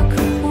 walk,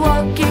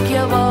 walk, kick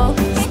your ball.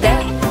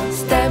 Step,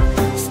 step,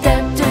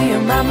 step to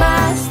your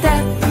mama.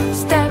 Step,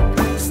 step,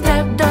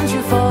 step, don't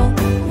you fall.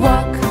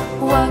 Walk,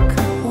 walk,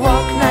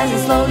 walk nice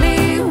and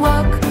slowly.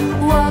 Walk,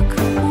 walk,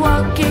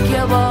 walk, kick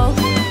your ball.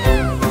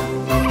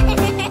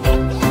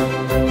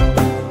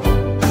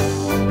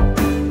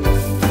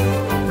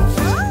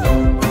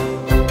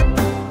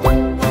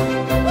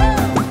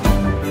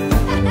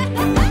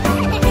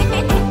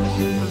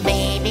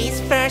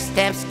 Baby's first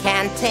steps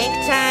can take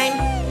time.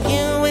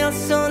 You will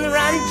soon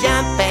run,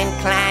 jump and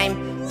climb.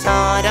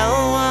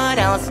 Toddle,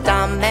 waddle,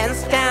 stomp and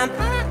stamp.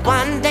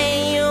 One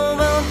day you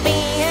will be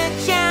a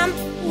champ.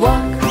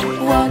 Walk,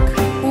 walk,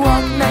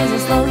 walk nice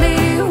and slowly.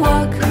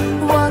 Walk,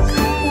 walk,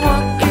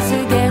 walk, it's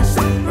a guest.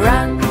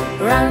 Run,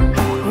 run,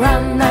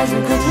 run nice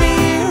and quickly.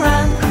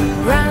 Run,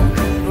 run,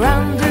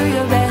 run, do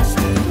your best.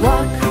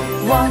 Walk,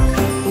 walk,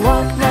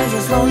 walk nice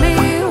and slowly.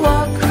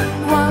 Walk,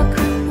 walk,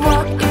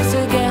 walk, it's a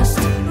guest.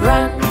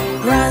 Run,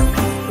 run,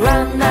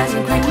 run nice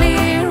and quickly.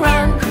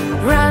 Run,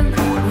 run,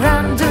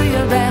 run, do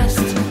your best.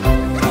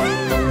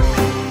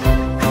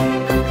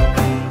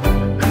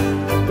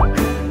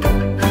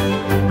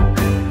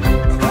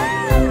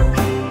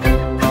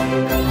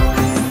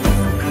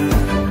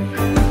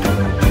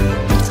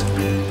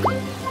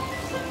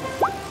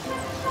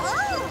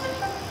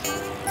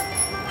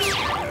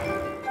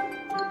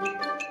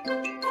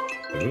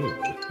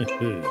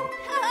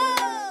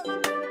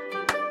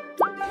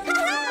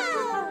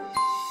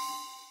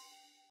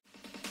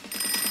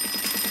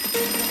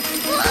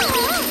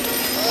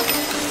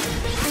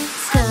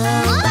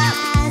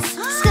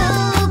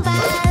 School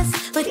bus,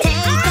 will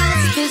take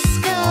us to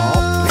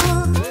school.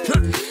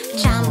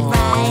 Jump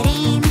right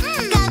in,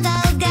 go, go,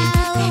 go.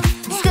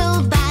 School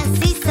bus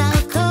is so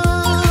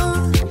cool.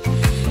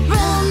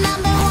 Rule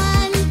number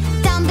 1,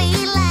 don't be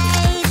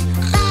late.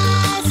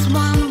 Bus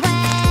won't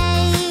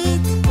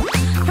wait.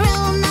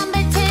 Rule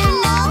number 2,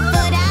 no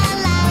food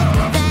allowed.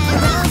 The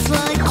rules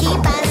will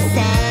keep us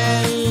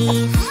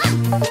safe.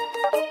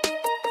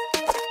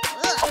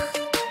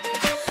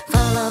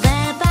 Follow the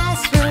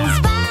bus rules,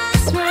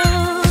 bus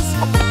rules,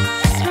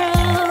 bus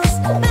rules,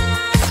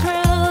 bus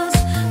rules.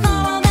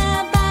 Follow the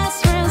bus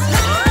rules,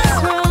 bus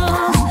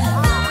rules,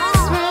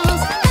 bus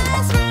rules,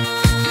 bus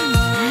rules.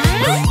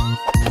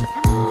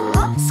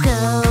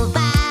 School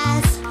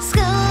bus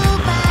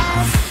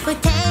will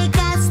take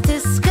us to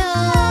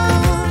school.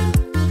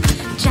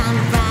 Jump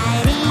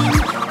right in,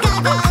 go,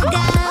 go,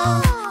 go.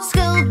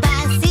 School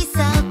bus is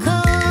so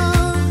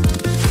cool.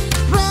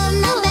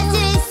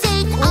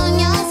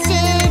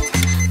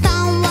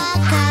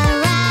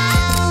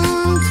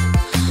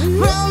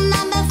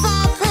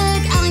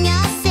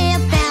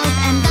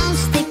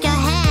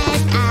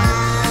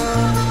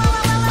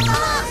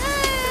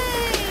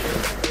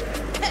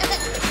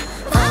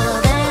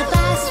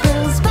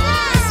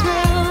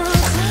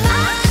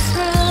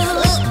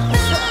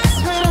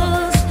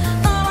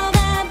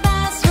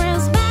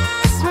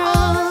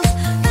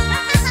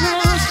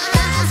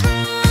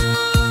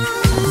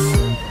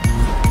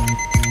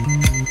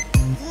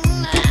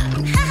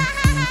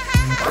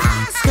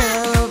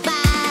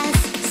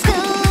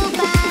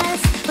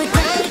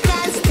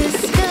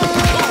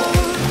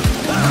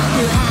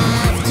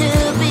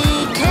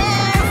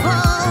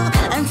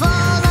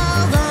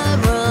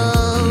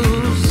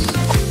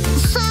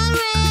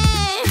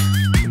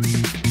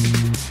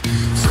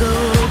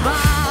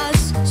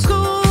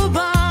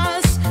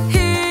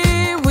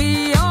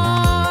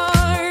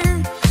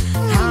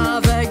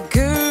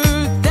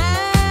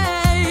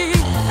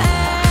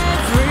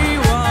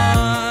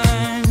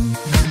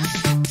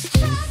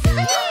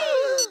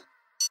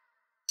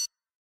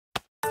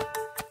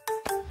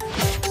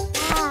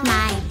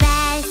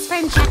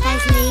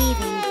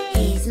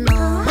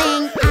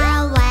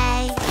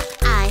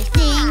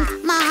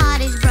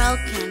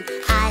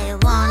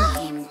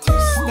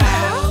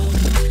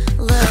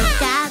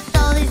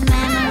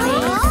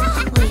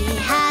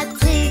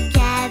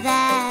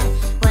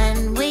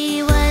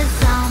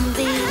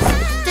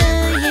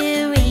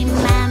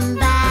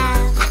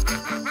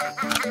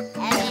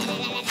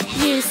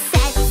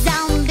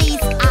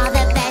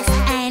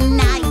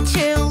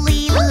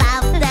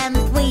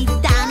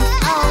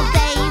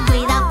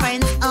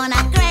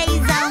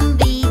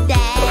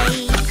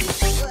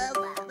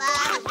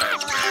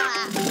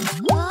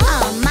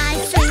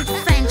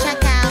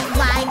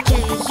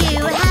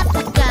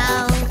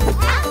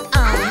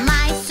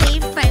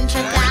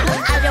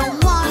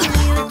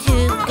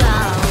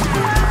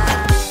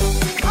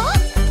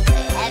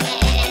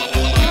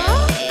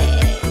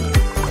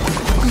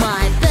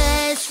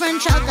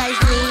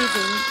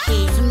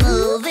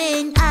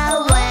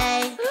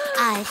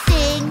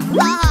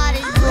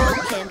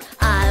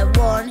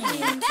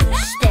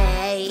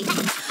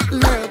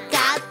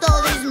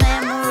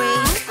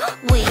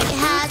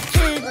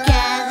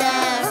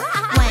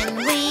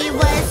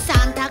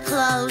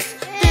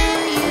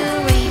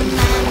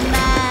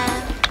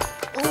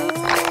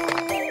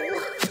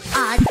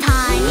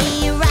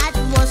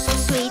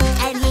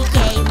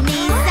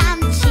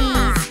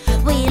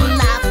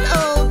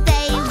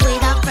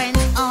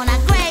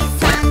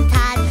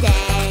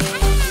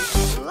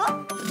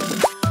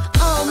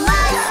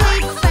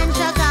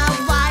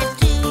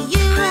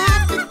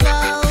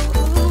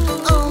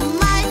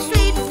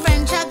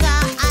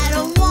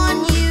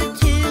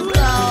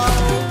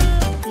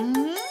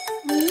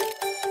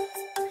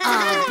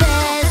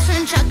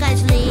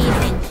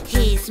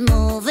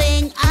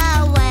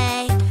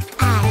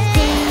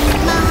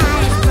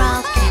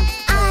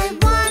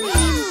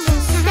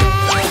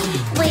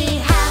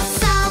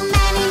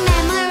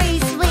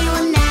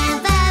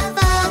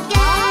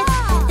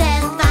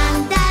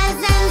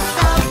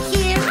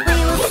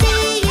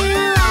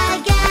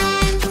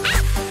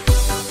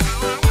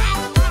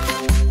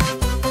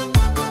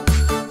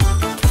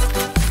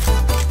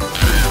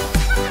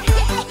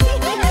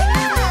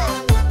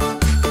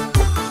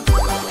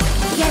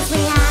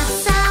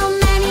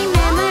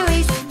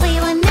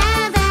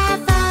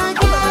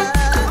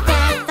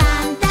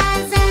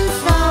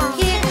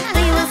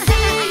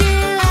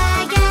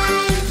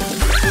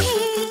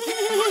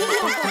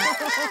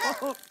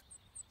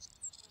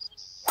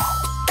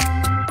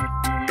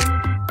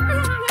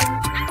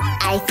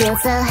 feel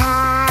so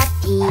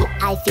happy,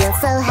 I feel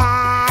so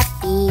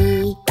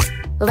happy.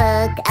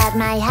 Look at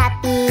my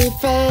happy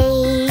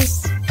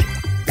face.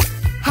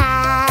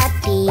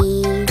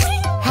 Happy,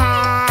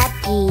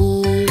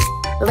 happy.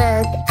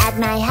 Look at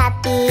my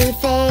happy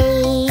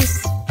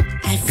face.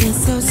 I feel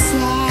so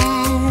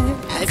sad,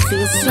 I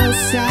feel so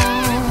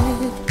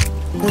sad.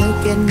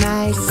 Look at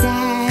my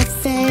sad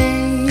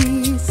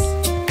face.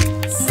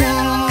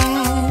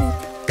 Sad,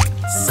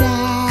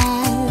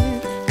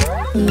 sad.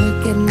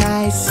 Look at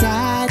my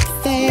sad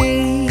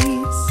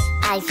face.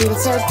 I feel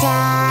so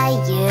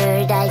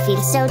tired, I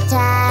feel so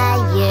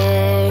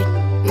tired.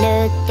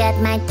 Look at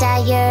my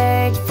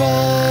tired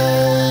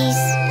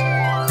face.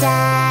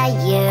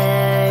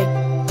 Tired,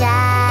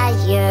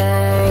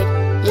 tired.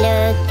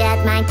 Look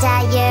at my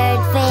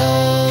tired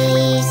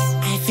face.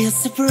 I feel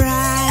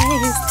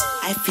surprised,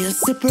 I feel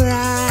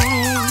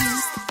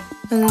surprised.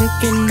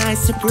 Look at my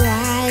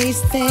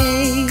surprised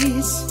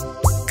face.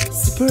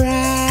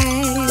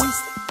 Surprised,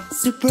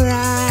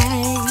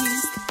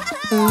 surprised.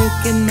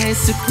 Look at my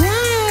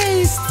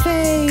surprised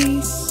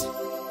face.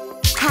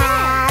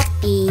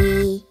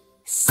 Happy,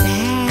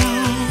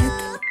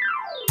 Sad,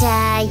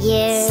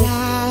 tired,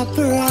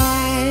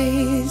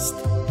 surprised.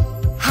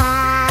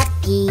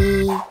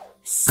 happy,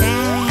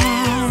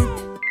 Sad,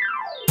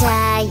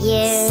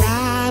 tired.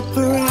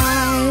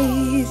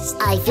 surprised.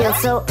 I feel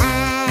so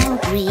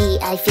angry,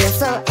 I feel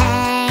so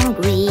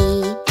angry.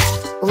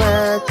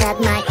 Look at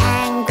my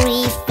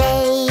angry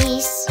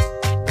face.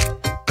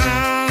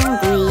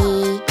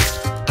 Angry,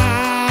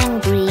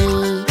 angry.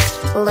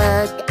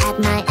 Look at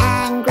my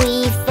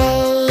angry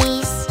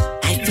face.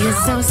 I feel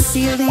so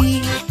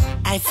silly,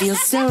 I feel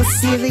so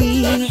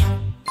silly.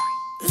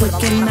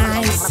 Look at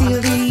my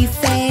silly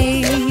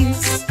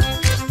face.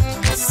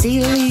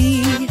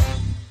 Silly,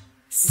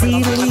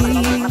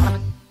 silly.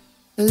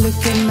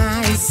 Look at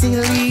my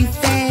silly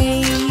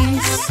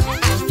face.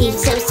 I feel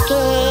so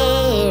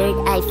scared,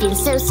 I feel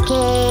so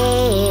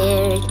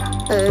scared.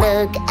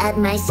 Look at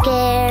my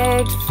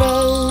scared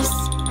face.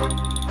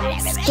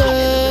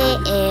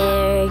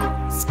 Scared,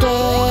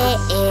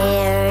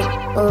 scared.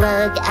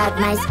 Look at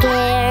my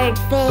scared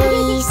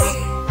face.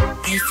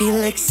 I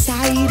feel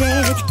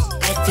excited,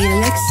 I feel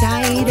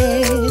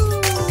excited.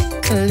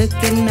 Look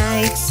at my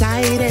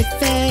excited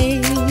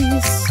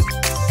face.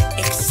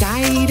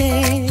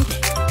 Excited,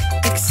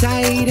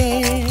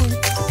 excited.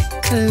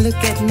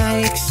 Look at my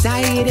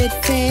excited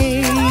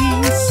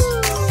face.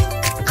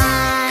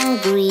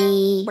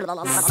 Angry,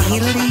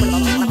 Silly,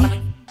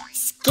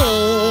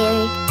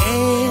 scared,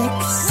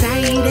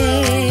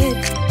 excited.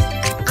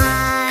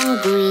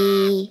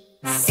 angry,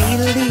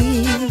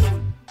 Silly,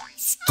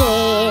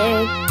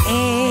 scared.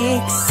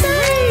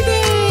 excited.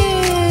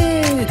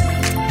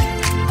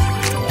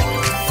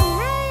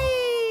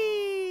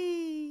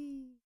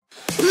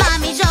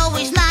 Mommy's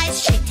always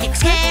nice, she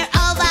takes care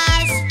of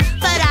us.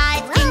 But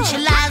I think she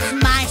loves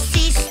my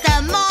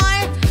sister more.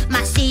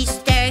 My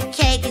sister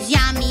cake is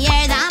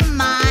yummier than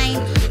mine,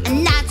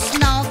 and that's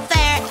no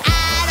fair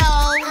at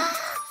all.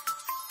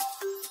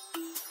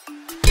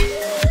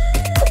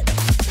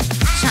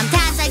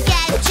 Sometimes I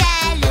get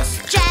jealous,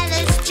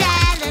 jealous,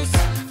 jealous.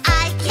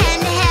 I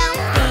can't help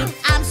it,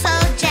 I'm so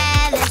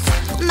jealous.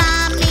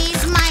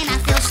 Mommy's mine, I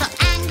feel so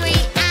angry,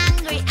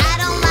 angry. I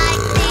don't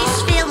like this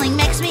feeling,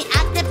 makes me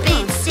act a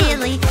bit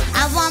silly.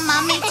 I want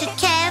mommy to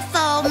care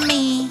for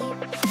me.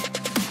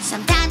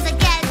 Sometimes I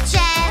get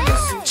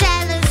jealous,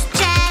 jealous,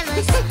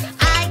 jealous.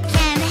 I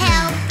can't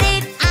help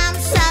it, I'm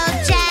so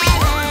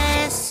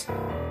jealous.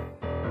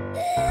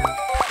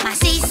 My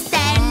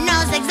sister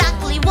knows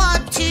exactly what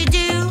to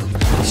do.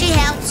 She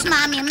helps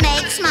mommy and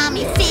makes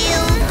mommy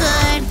feel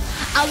good.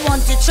 I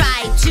want to try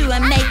to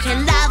and make her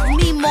love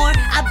me more.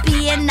 I'll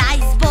be a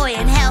nice boy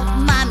and help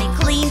mommy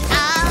clean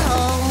our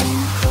home.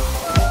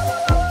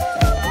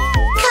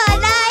 Can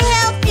I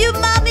help you,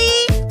 mommy?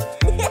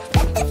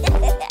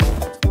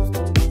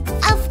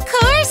 Of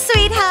course,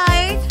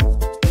 sweetheart.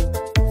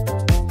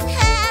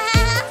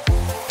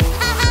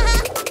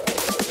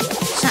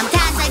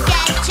 Sometimes I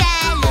get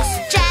jealous,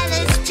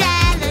 jealous,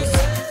 jealous.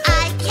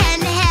 I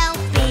can't help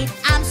it,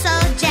 I'm so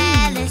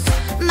jealous.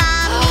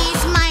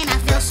 Mommy's mine, I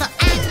feel so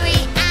angry,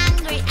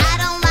 angry. I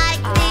don't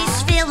like this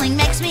feeling,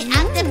 makes me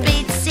act a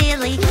bit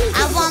silly.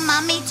 I want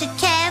mommy to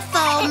care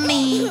for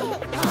me.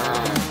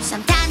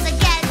 Sometimes I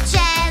get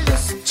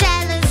jealous,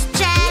 jealous,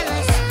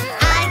 jealous.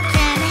 I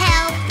can't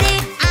help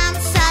it, I'm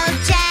so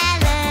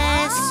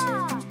jealous.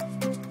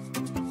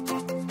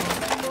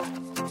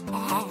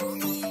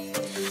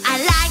 I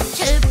like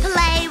to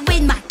play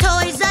with my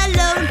toys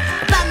alone,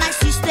 but my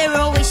sister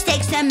always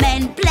takes them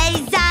and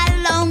plays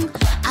along.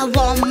 I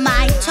want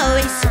my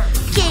toys,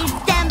 give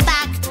them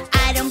back.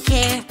 I don't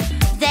care,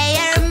 they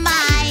are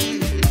mine.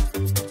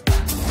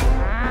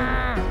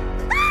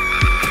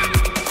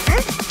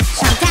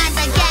 Sometimes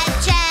I get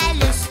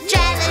jealous,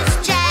 jealous,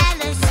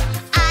 jealous.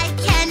 I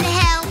can't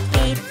help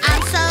it,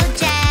 I'm so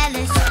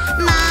jealous.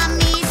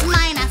 Mommy's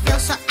mine, I feel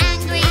so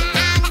angry,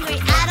 angry.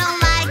 I don't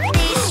like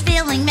this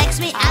feeling, makes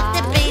me act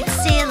a bit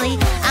silly.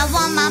 I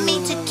want mommy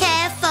to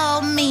care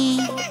for me.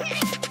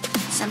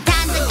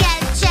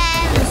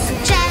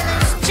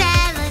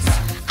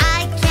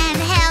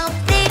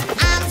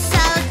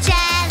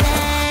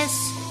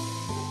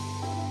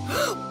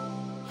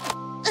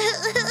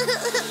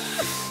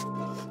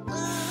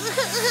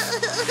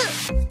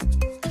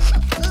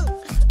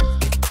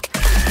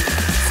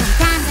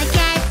 Sometimes I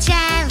get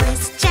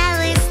jealous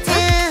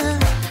too.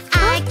 I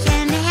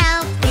can't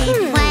help it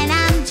when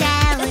I'm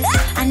jealous.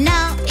 I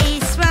know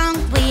it's wrong,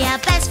 we are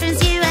best friends,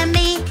 you and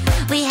me.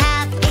 We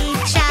have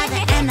each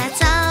other and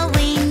that's all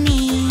we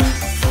need.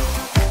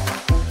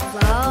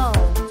 Wow.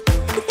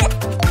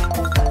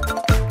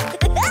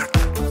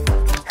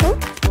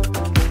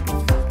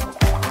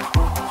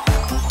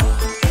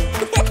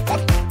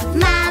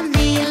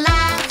 Mommy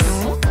loves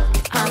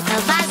both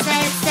of us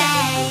the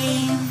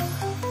same.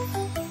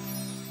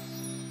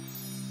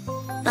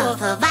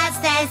 Both of us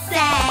the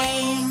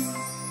same.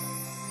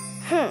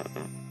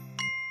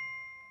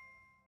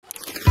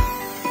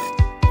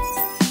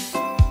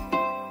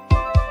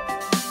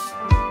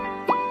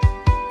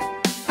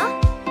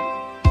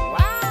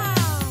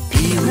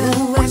 Piro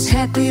was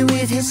happy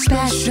with his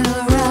special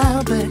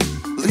role, but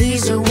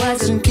Liza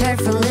wasn't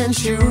careful and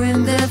she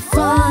ruined the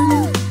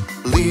fun.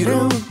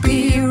 Little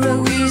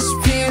Piro is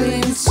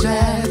feeling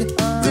sad.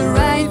 The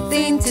right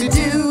thing to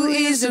do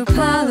is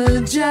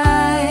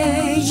apologize.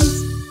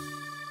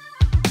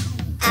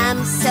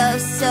 I'm so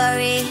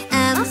sorry,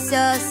 I'm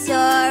so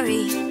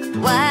sorry.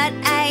 What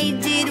I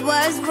did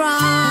was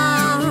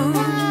wrong.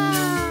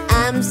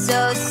 I'm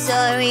so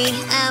sorry,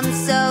 I'm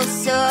so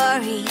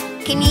sorry.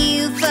 Can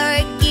you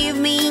forgive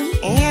me?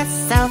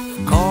 Yes, of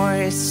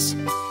course.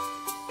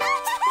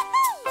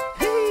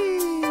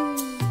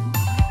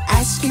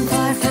 Asking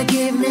for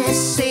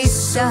forgiveness is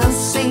so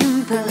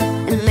simple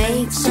and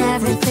makes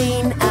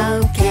everything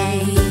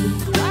okay.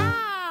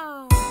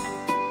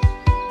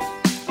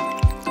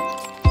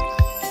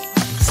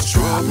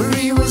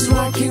 Strawberry was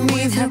walking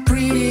with her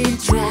pretty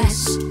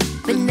dress.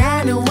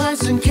 Banana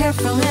wasn't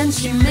careful and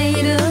she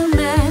made a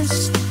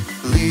mess.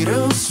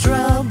 Little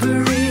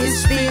Strawberry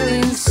is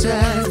feeling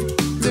sad.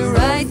 The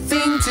right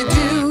thing to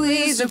do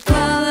is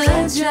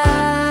apologize.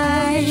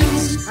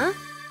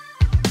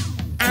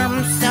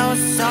 I'm so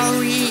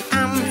sorry,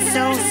 I'm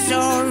so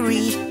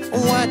sorry.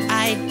 What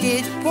I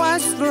did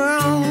was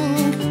wrong.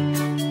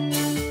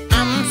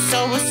 I'm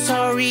so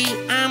sorry,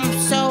 I'm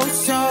so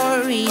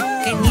sorry.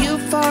 Can you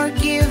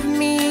forgive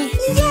me?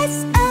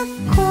 Yes, of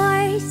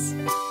course.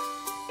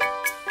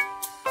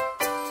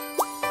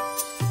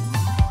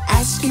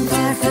 Asking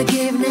for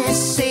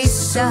forgiveness is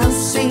so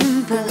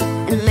simple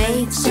and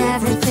makes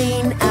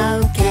everything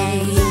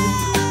okay.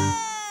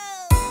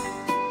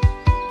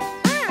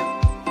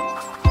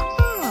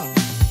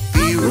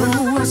 Piro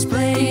was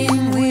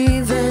playing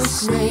with a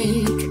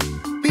snake.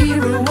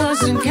 Piro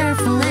wasn't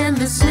careful and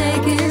the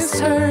snake is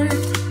hurt.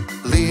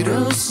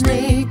 Little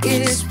snake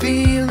is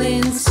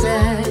feeling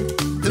sad.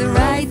 The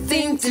right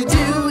thing to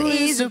do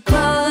is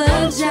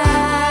apologize.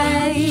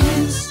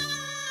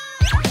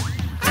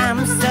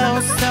 I'm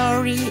so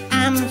sorry,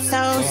 I'm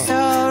so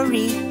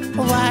sorry.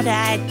 What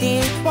I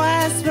did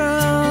was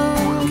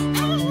wrong.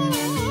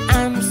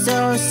 I'm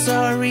so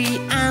sorry,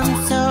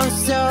 I'm so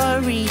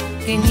sorry.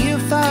 Can you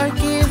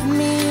forgive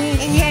me?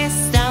 Yes,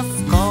 of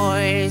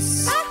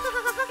course.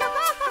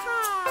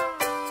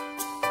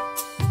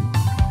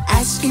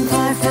 Asking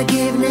for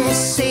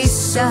forgiveness is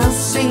so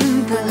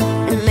simple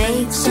and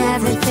makes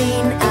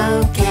everything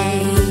okay.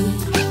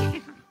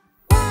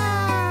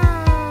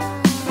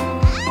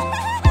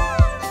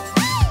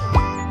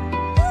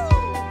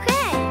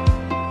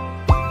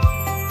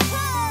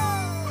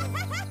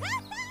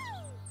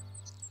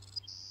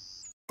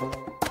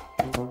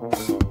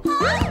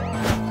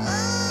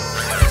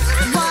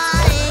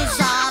 What is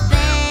a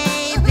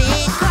baby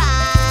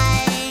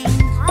crying?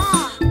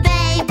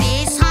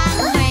 Baby's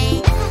hungry.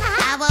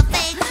 I will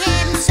feed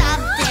him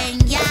something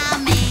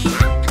yummy.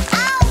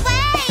 Oh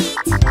wait,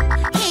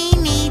 he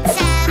needs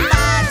a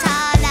bottle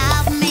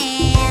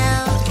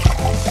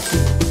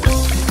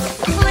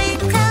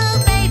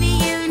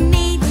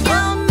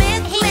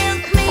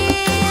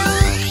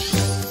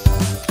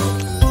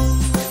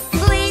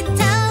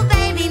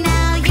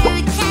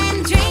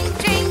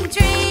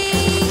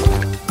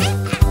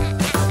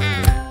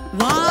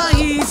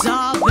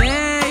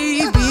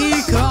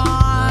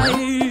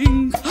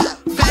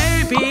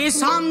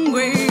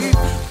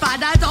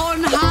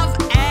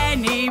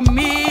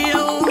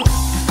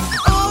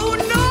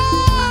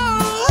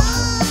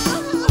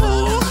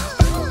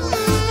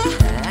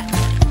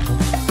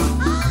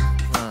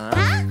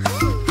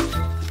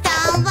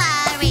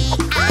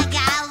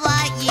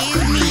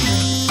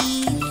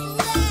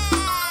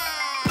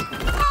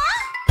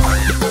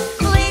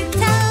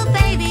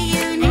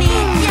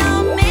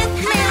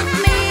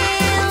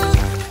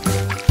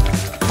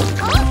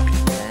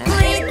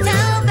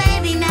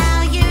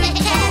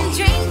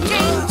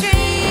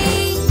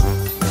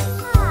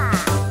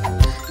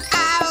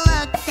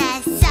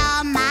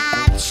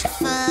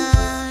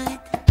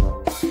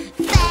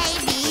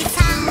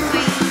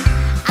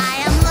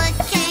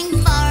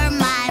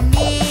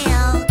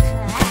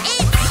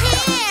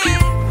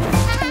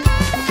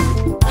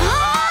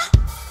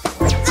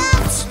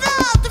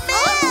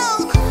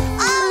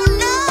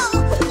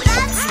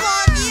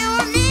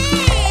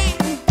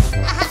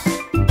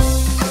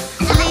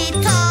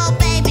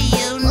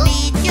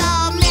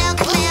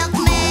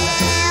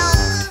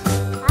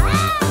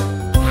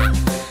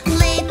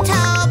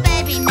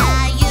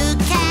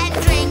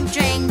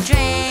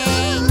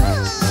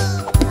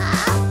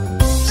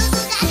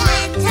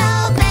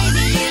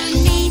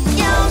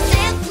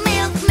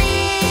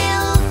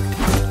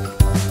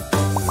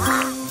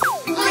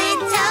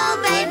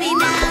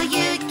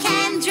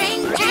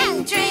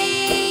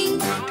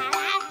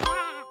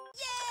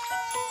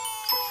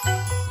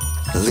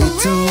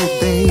Little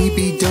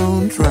baby,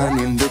 don't run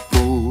in the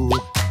pool.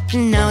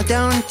 No,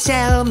 don't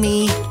tell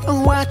me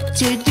what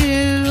to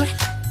do.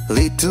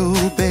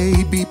 Little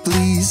baby,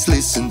 please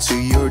listen to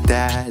your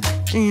dad.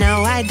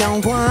 No, I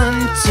don't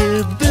want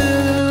to.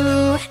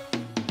 Boo.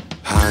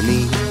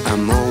 Honey,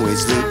 I'm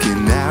always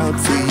looking out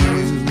for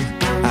you.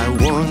 I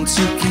want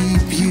to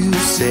keep you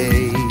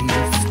safe.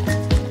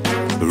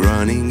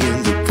 Running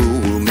in the pool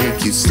will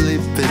make you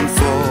slip and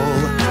fall,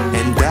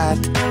 and that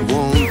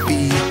won't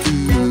be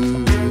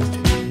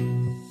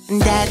good.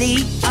 Daddy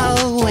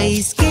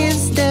always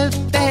gives the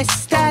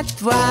best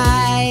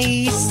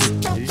advice.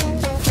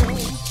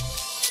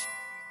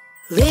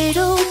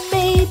 Little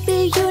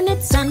baby, you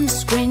need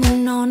sunscreen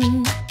on.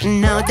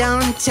 No,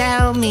 don't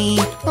tell me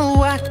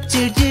what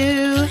to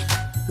do.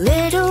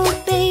 Little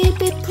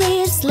baby,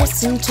 please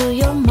listen to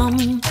your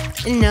mom.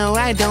 No,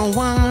 I don't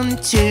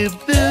want to.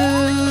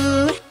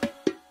 Boo.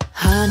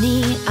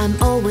 Honey, I'm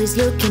always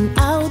looking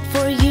out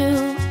for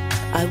you.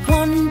 I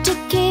want to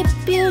keep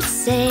you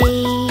safe.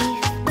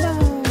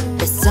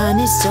 The sun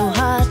is so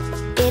hot,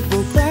 it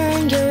will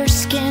burn your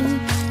skin,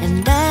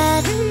 and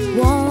that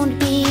won't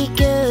be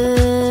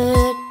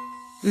good.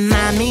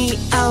 Mommy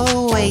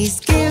always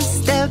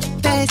gives the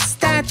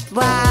best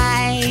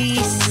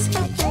advice.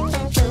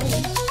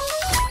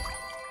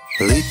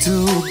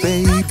 Little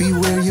baby,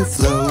 wear your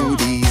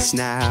floaties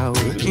now.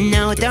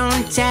 No,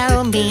 don't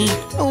tell me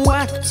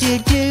what to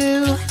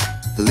do.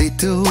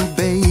 Little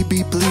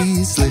baby,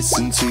 please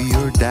listen to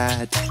your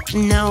dad.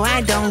 No,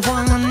 I don't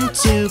want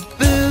to.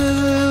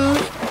 Boo.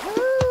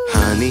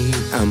 Honey,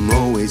 I'm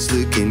always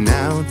looking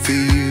out for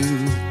you.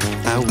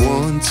 I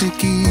want to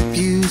keep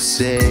you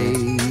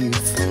safe.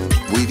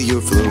 With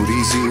your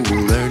floaties you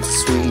will learn to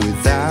swim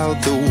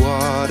without the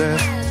water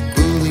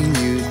pulling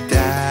you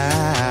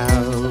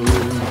down.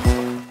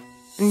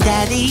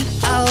 Daddy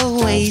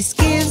always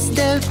gives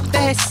the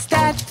best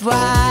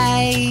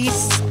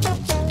advice.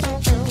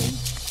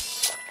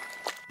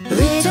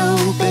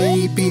 Little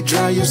baby,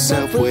 dry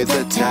yourself with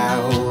a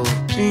towel.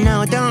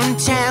 No, don't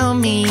tell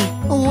me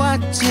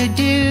what to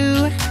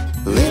do.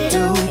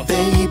 Little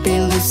baby,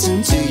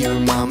 listen to your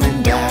mom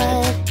and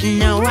dad.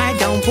 No, I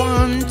don't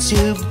want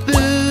to.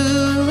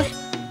 Boo.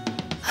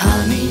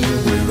 Honey,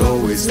 we're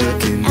always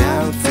looking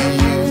out for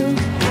you.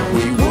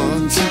 We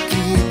want to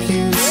keep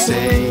you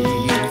safe.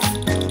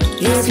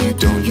 If you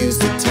don't use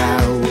the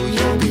towel,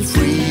 you'll be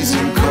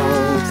freezing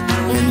cold,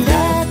 and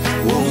that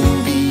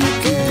won't be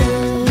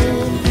good.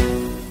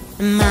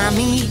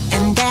 Mommy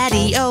and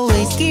Daddy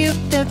always give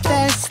the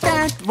best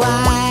advice.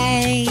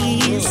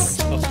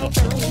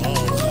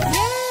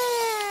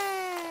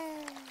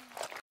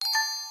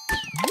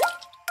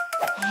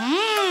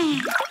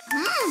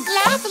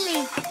 Lovely,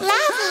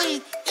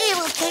 lovely. It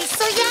will taste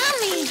so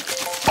yummy.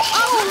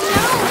 Oh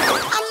no,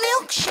 our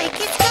milkshake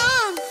is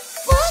gone.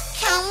 What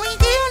can we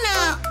do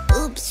now?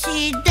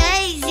 Oopsie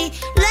daisy,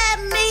 let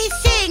me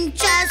think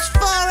just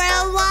for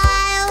a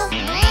while.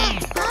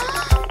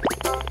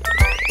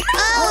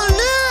 Oh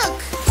look!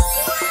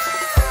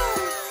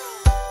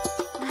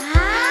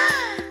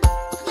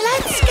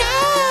 Let's go!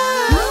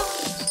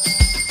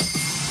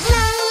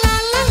 La la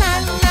la la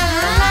la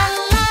la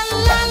la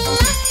la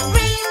la.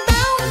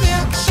 Rainbow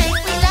milkshake,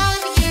 we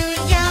love you,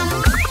 yum.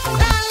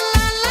 La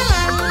la la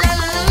la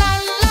la la la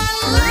la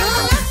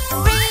la.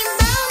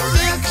 Rainbow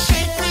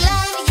milkshake, we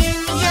love you,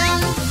 yum.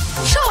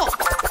 Chop,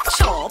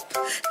 chop,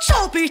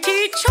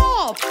 choppity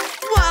chop.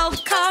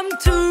 Welcome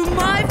to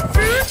my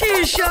fruity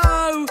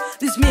show.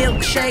 This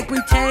milkshake we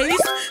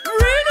taste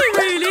really,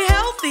 really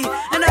healthy,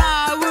 and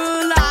I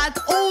will add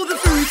all the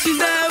fruits in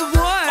the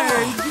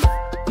world.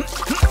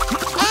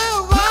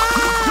 Oh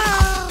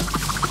wow!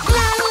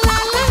 La la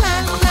la la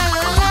la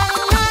la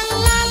la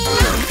la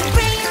la.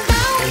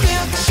 Rainbow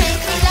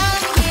milkshake, we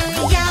love you,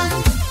 yum.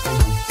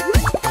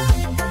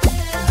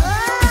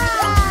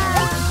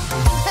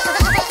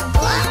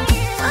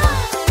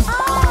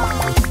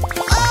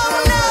 Oh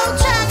no,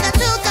 Chaka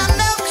took a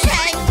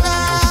milkshake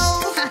though.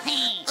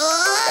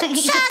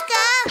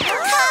 Chaka,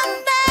 come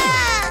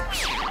back!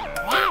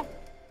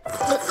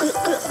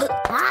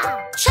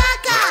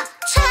 Chaka,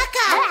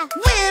 Chaka,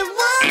 we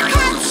won't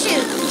catch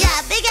you.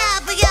 Yabby,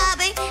 yabby,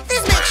 yabby,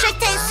 this milkshake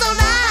tastes so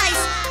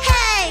nice.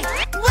 Hey,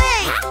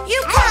 wait,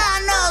 you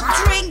cannot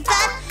drink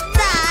that.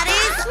 That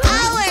is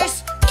ours.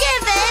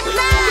 Give it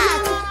back.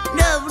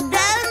 No,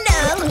 no, no,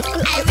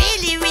 I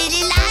really,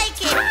 really like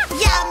it.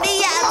 Yummy,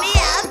 yummy,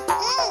 yum.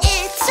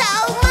 It's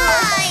all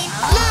mine.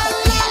 La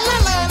la la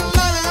la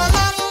la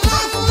la la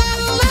la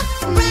la.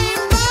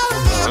 Rainbow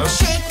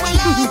milkshake, we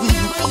love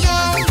you,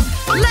 yum.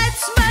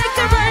 Let's make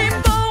a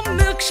rainbow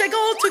milkshake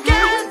all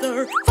together.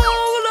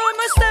 Follow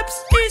my steps,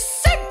 it's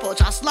simple,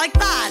 just like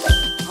that.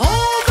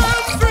 All the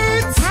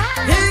fruits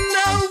in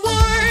the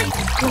world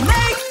will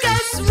make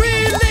us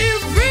really,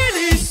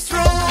 really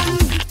strong.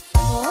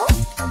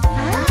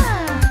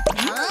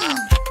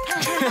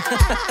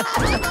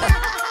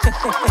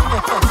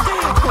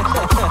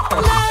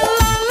 La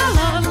la la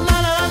la la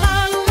la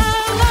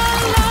la la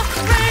la.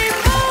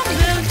 Rainbow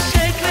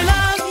milkshake, we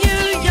love you,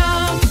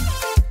 yum.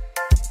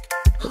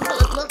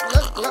 Look, look,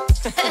 look, look.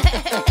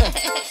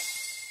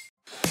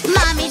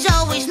 Mommy's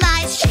always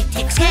nice, she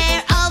takes care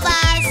of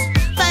us.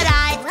 But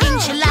I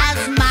think she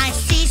loves my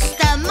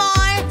sister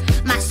more.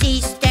 My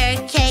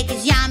sister cake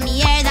is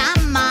yummier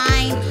than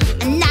mine,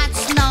 and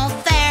that's no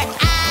fair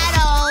at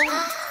all.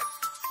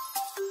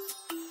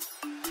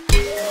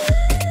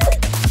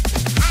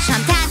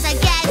 Sometimes I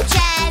get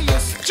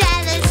jealous,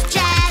 jealous,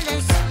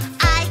 jealous.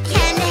 I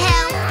can't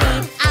help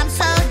it, I'm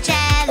so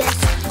jealous.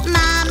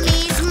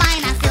 Mommy's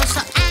mine, I feel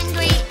so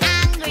angry,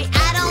 angry.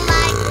 I don't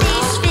like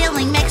this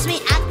feeling, makes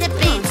me act a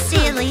bit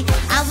silly.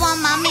 I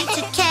want mommy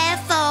to care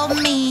for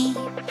me.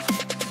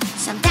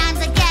 Sometimes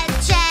I get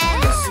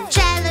jealous,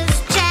 jealous,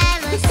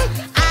 jealous.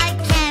 I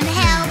can't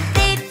help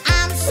it,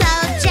 I'm so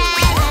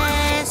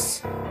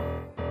jealous.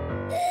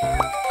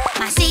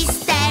 My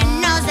sister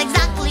knows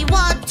exactly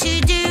what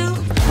to do.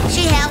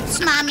 She helps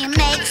mommy,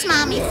 makes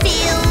mommy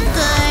feel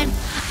good.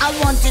 I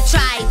want to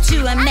try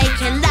to and make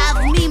her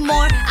love me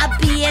more. I'll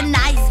be a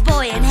nice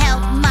boy and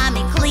help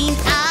mommy clean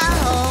our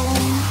home.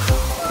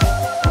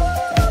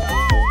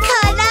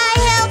 Can I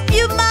help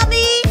you,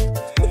 mommy?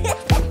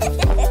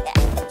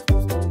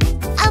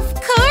 Of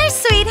course,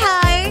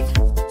 sweetheart.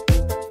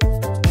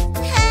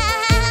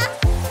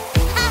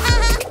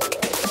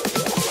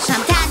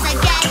 Sometimes I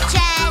get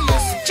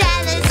jealous,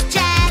 jealous,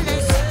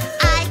 jealous.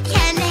 I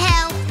can't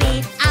help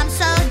it, I'm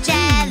so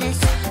jealous.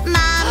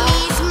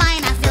 Mommy's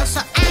mine, I feel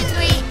so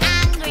angry,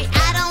 angry.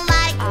 I don't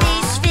like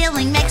this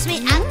feeling, makes me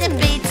act a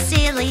bit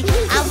silly.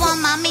 I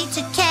want mommy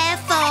to care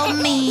for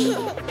me.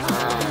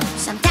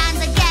 Sometimes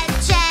I get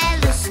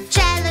jealous,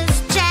 jealous,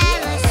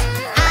 jealous.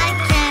 I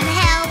can't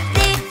help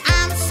it,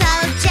 I'm so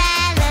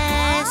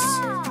jealous.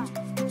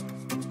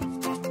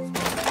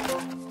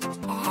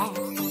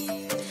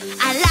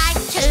 I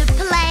like to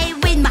play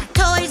with my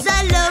toys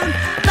alone,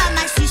 but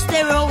my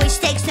sister always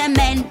takes them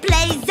and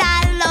plays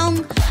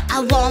alone. I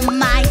want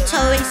my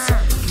toys,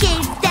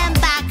 give them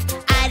back.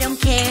 I don't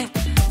care,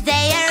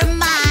 they are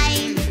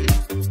mine.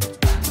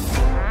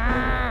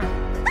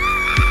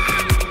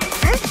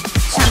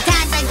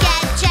 Sometimes I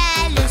get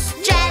jealous,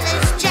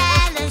 jealous,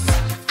 jealous.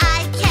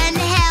 I can't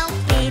help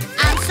it,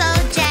 I'm so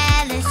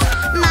jealous.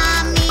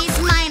 Mommy's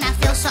mine, I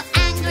feel so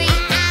angry,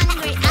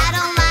 angry. I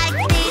don't like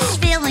this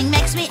feeling,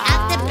 makes me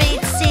act a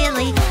bit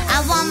silly.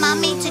 I want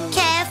mommy to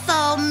care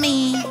for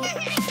me.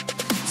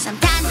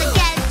 Sometimes I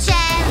get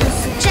jealous,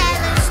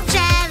 jealous,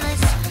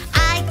 jealous.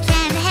 I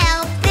can't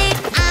help it,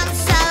 I'm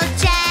so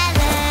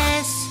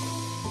jealous.